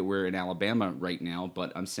saying that we're in Alabama right now,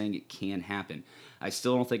 but I'm saying it can happen. I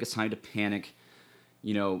still don't think it's time to panic.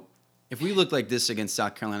 If we look like this against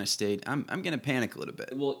South Carolina State, I'm going to panic a little bit.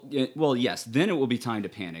 Well, yes, then it will be time to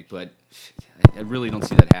panic, but I really don't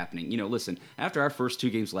see that happening. Listen, after our first 2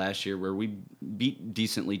 games last year where we beat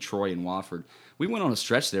decently Troy and Wofford, we went on a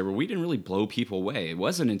stretch there where we didn't really blow people away. It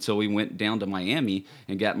wasn't until we went down to Miami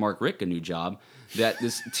and got Mark Richt a new job that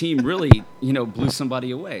this team really, blew somebody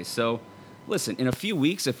away. So, listen, in a few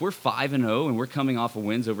weeks, if we're 5-0 and we're coming off of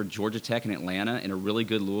wins over Georgia Tech and Atlanta and a really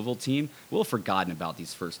good Louisville team, we'll have forgotten about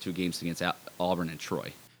these first 2 games against Auburn and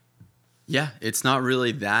Troy. Yeah, it's not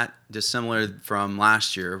really that dissimilar from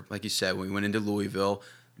last year. Like you said, when we went into Louisville,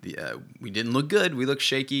 we didn't look good. We looked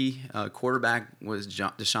shaky. Quarterback was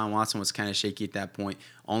Deshaun Watson was kind of shaky at that point.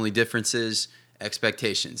 Only difference is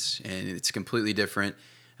expectations, and it's completely different.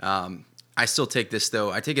 I still take this though.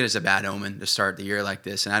 I take it as a bad omen to start the year like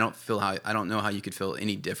this, and I don't know how you could feel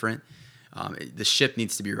any different. The ship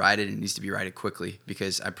needs to be righted, and it needs to be righted quickly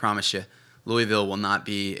because I promise you, Louisville will not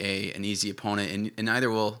be an easy opponent, and neither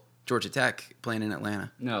will Georgia Tech playing in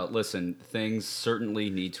Atlanta. No, listen, things certainly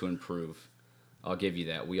need to improve. I'll give you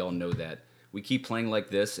that. We all know that. We keep playing like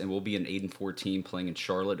this, and we'll be an 8-4 team playing in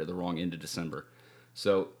Charlotte at the wrong end of December.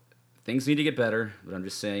 So things need to get better, but I'm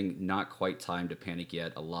just saying not quite time to panic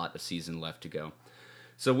yet. A lot of season left to go.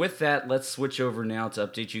 So with that, let's switch over now to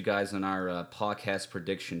update you guys on our podcast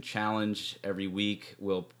prediction challenge. Every week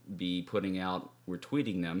we'll be we're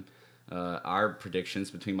tweeting them, our predictions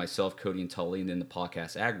between myself, Cody, and Tully, and then the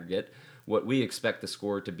podcast aggregate, what we expect the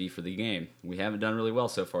score to be for the game. We haven't done really well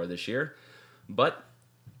so far this year, but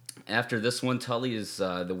after this one, Tully is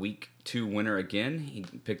the week 2 winner again. He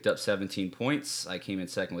picked up 17 points. I came in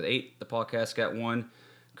second with 8. The podcast got 1.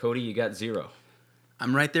 Cody, you got 0.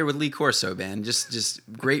 I'm right there with Lee Corso, man. Just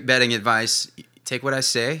great betting advice. Take what I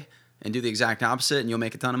say and do the exact opposite, and you'll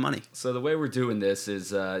make a ton of money. So the way we're doing this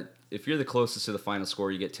is if you're the closest to the final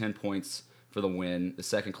score, you get 10 points for the win. The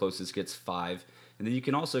second closest gets 5. And then you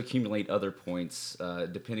can also accumulate other points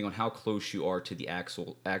depending on how close you are to the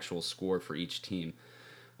actual score for each team.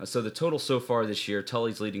 So the total so far this year,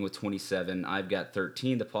 Tully's leading with 27. I've got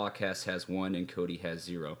 13. The podcast has 1, and Cody has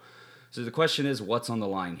 0. So the question is, what's on the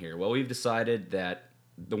line here? Well, we've decided that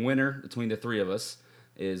the winner between the 3 of us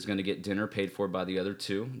is going to get dinner paid for by the other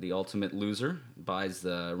two. The ultimate loser buys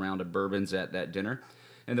the round of bourbons at that dinner.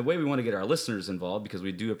 And the way we want to get our listeners involved, because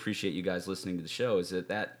we do appreciate you guys listening to the show, is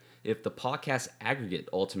that if the podcast aggregate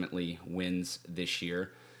ultimately wins this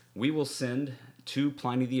year, we will send to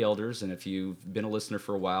Pliny the Elders. And if you've been a listener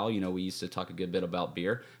for a while, you know we used to talk a good bit about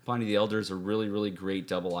beer. Pliny the Elders are really, really great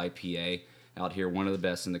double IPA out here, one of the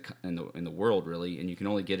best in the world, really. And you can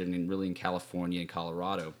only get it in California and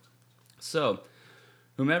Colorado. So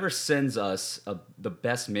whomever sends us the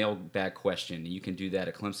best mailbag question, you can do that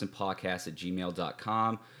at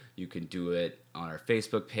clemsonpodcast@gmail.com. You can do it on our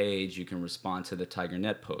Facebook page. You can respond to the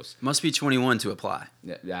TigerNet post. Must be 21 to apply.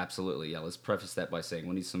 Yeah, absolutely. Yeah, let's preface that by saying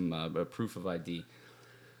we need some proof of ID.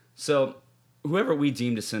 So whoever we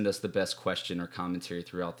deem to send us the best question or commentary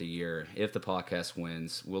throughout the year, if the podcast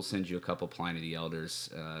wins, we'll send you a couple Pliny the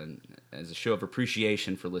Elders as a show of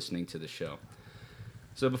appreciation for listening to the show.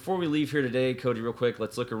 So before we leave here today, Cody, real quick,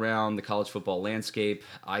 let's look around the college football landscape.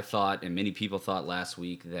 I thought, and many people thought last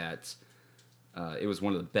week, that it was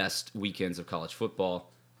one of the best weekends of college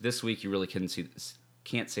football. This week, you really can't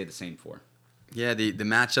say the same for. Yeah, the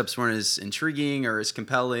matchups weren't as intriguing or as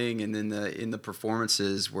compelling, and then the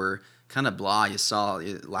performances were kind of blah. You saw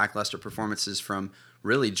lackluster performances from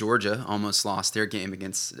really Georgia. Almost lost their game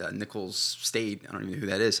against Nichols State. I don't even know who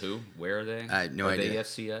that is. Who? Where are they? I have no idea. Are they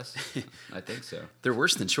FCS? I think so. They're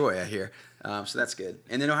worse than Troy, I hear. So that's good.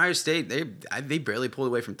 And then Ohio State, they barely pulled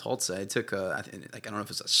away from Tulsa. It took I don't know if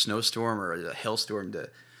it's a snowstorm or a hailstorm to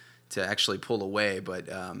actually pull away. But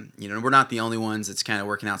we're not the only ones that's kind of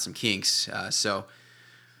working out some kinks.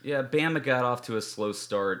 Yeah, Bama got off to a slow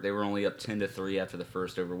start. They were only up 10-3 after the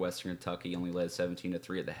first over Western Kentucky. Only led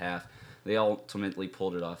 17-3 at the half. They ultimately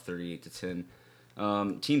pulled it off 38-10.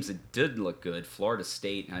 Teams that did look good, Florida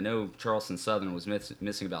State. I know Charleston Southern was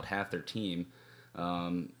missing about half their team,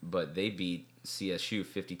 but they beat CSU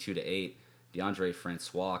 52-8. DeAndre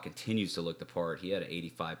Francois continues to look the part. He had an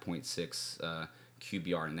 85.6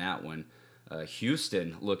 QBR in that one.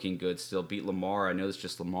 Houston looking good still, beat Lamar. I know it's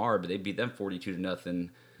just Lamar, but they beat them 42-0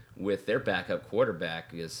 with their backup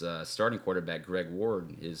quarterback. His starting quarterback, Greg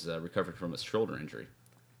Ward, is recovering from a shoulder injury.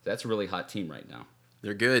 That's a really hot team right now.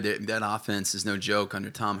 They're good. That offense is no joke under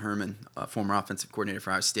Tom Herman, former offensive coordinator for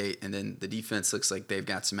Ohio State. And then the defense looks like they've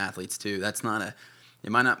got some athletes too. It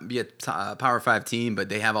might not be a Power 5 team, but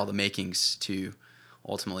they have all the makings to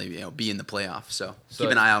ultimately be in the playoff. So keep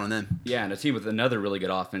an eye out on them. Yeah, and a team with another really good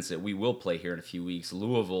offense that we will play here in a few weeks.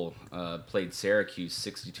 Louisville played Syracuse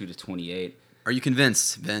 62-28. Are you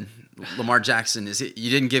convinced, Ben? Lamar Jackson,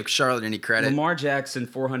 you didn't give Charlotte any credit. Lamar Jackson,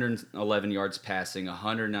 411 yards passing,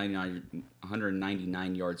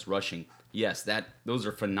 199 yards rushing. Yes, those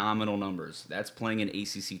are phenomenal numbers. That's playing an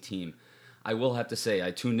ACC team. I will have to say,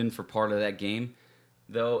 I tuned in for part of that game,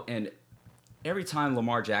 though, and every time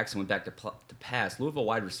Lamar Jackson went back to pass, Louisville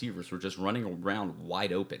wide receivers were just running around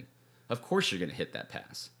wide open. Of course you're going to hit that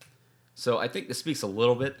pass. So I think this speaks a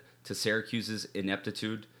little bit to Syracuse's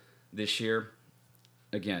ineptitude this year.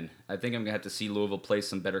 Again, I think I'm going to have to see Louisville play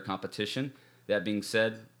some better competition. That being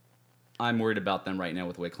said, I'm worried about them right now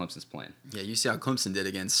with the way Clemson's playing. Yeah, you see how Clemson did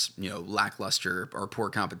against lackluster or poor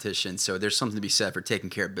competition. So there's something to be said for taking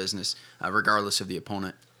care of business, regardless of the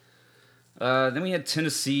opponent. Then we had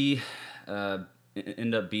Tennessee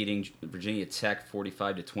end up beating Virginia Tech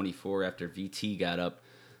 45-24 after VT got up,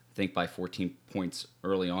 I think, by 14 points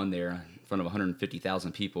early on there in front of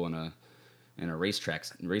 150,000 people in a race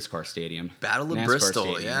car stadium. Battle of NASCAR Bristol,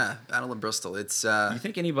 stadium. yeah. Battle of Bristol. It's You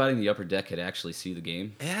think anybody in the upper deck could actually see the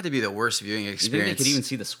game? It had to be the worst viewing You experience. think they could even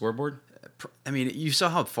see the scoreboard? I mean, you saw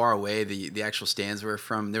how far away the actual stands were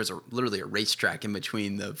from. There was literally a racetrack in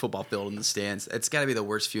between the football field and the stands. It's got to be the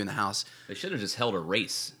worst view in the house. They should have just held a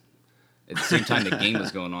race at the same time the game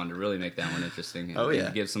was going on to really make that one interesting. Oh,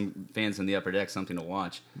 yeah. Give some fans in the upper deck something to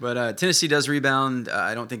watch. But Tennessee does rebound.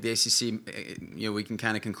 I don't think the ACC, we can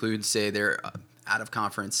kind of conclude and say they're out of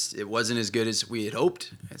conference. It wasn't as good as we had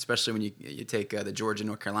hoped, especially when you take the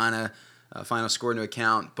Georgia-North Carolina final score into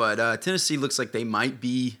account. But Tennessee looks like they might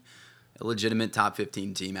be a legitimate top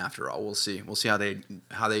 15 team after all. We'll see. We'll see how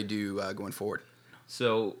they do going forward.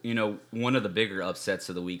 So, one of the bigger upsets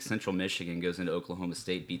of the week, Central Michigan goes into Oklahoma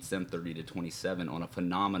State, beats them 30-27 on a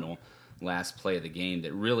phenomenal last play of the game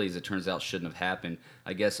that really, as it turns out, shouldn't have happened.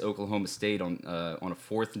 I guess Oklahoma State on a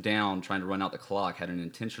fourth down, trying to run out the clock, had an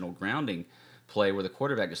intentional grounding play where the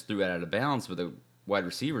quarterback just threw it out of bounds, but the wide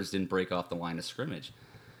receivers didn't break off the line of scrimmage.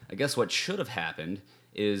 I guess what should have happened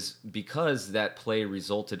is, because that play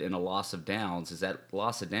resulted in a loss of downs, is that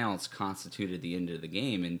loss of downs constituted the end of the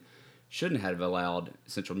game and shouldn't have allowed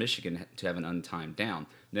Central Michigan to have an untimed down.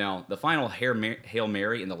 Now, the final Hail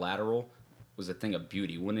Mary in the lateral was a thing of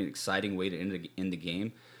beauty. What an exciting way to end the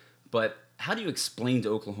game. But how do you explain to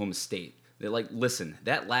Oklahoma State that, like, listen,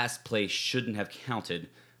 that last play shouldn't have counted,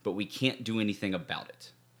 but we can't do anything about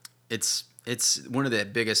it? It's one of the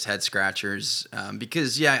biggest head scratchers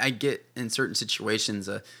because I get in certain situations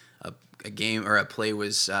a game or a play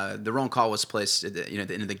was the wrong call was placed at the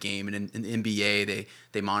end of the game, and in the NBA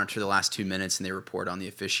they monitor the last 2 minutes and they report on the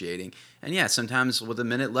officiating. And sometimes with a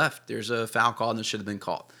minute left, there's a foul call and it should have been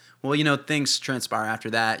called. Well, things transpire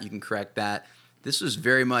after that. You can correct that. This was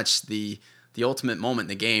very much the ultimate moment in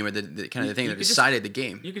the game, or the kind of the thing that decided the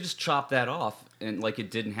game. You could just chop that off and like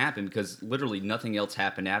it didn't happen because literally nothing else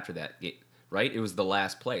happened after that, right? It was the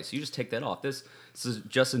last play. So you just take that off. This is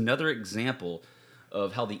just another example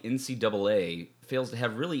of how the NCAA fails to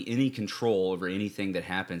have really any control over anything that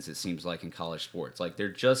happens, it seems like, in college sports. Like, they're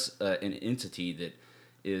just an entity that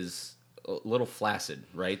is a little flaccid,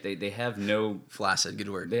 right? They have no... Flaccid, good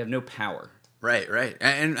word. They have no power. Right.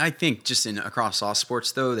 And I think just across all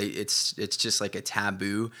sports, though, it's just like a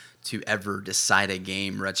taboo to ever decide a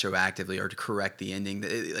game retroactively or to correct the ending.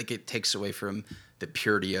 It takes away from the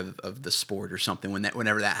purity of the sport or something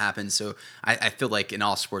whenever that happens. So I feel like in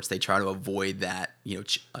all sports they try to avoid that.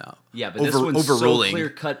 But this one's so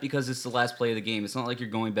clear cut because it's the last play of the game. It's not like you're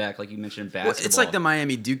going back like you mentioned in basketball. Well, it's like the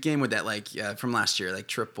Miami Duke game with that from last year, like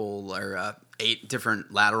triple or 8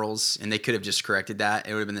 different laterals, and they could have just corrected that.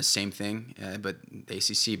 It would have been the same thing, but the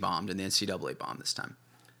ACC bombed and the NCAA bombed this time.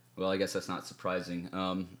 Well, I guess that's not surprising.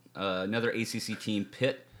 Another ACC team,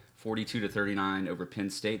 Pitt, 42-39 over Penn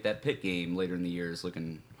State. That Pitt game later in the year is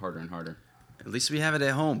looking harder and harder. At least we have it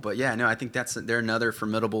at home. But I think they're another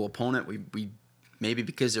formidable opponent. We maybe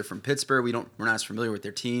because they're from Pittsburgh, we're not as familiar with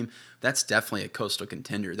their team. That's definitely a Coastal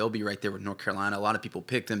contender. They'll be right there with North Carolina. A lot of people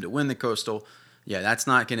pick them to win the Coastal. That's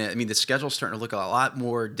not going to – the schedule's starting to look a lot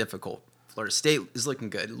more difficult. Florida State is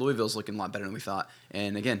looking good. Louisville's looking a lot better than we thought.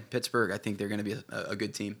 And, again, Pittsburgh, I think they're going to be a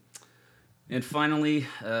good team. And finally,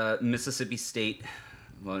 Mississippi State,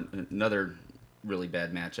 another really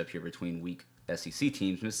bad matchup here between weak SEC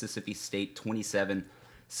teams. Mississippi State 27,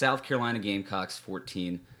 South Carolina Gamecocks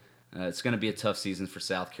 14. It's going to be a tough season for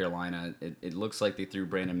South Carolina. It looks like they threw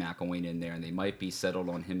Brandon McElwain in there, and they might be settled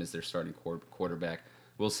on him as their starting quarterback.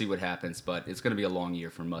 We'll see what happens, but it's going to be a long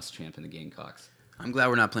year for Muschamp and the Gamecocks. I'm glad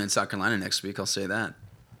we're not playing South Carolina next week. I'll say that.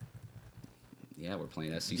 Yeah, we're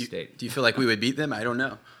playing SC State. Do you feel like we would beat them? I don't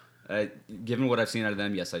know. Given what I've seen out of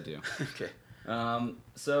them, yes, I do. Okay.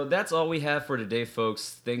 So that's all we have for today,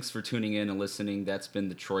 folks. Thanks for tuning in and listening. That's been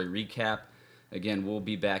the Troy Recap. Again, we'll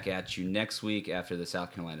be back at you next week after the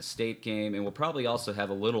South Carolina State game, and we'll probably also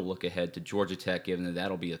have a little look ahead to Georgia Tech, given that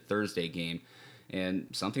that'll be a Thursday game, and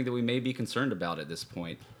something that we may be concerned about at this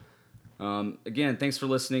point. Again, thanks for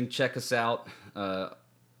listening. Check us out.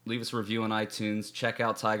 Leave us a review on iTunes. Check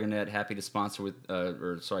out TigerNet. Happy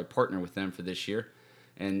to partner with them for this year.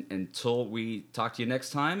 And until we talk to you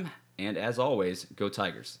next time, and as always, go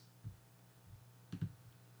Tigers.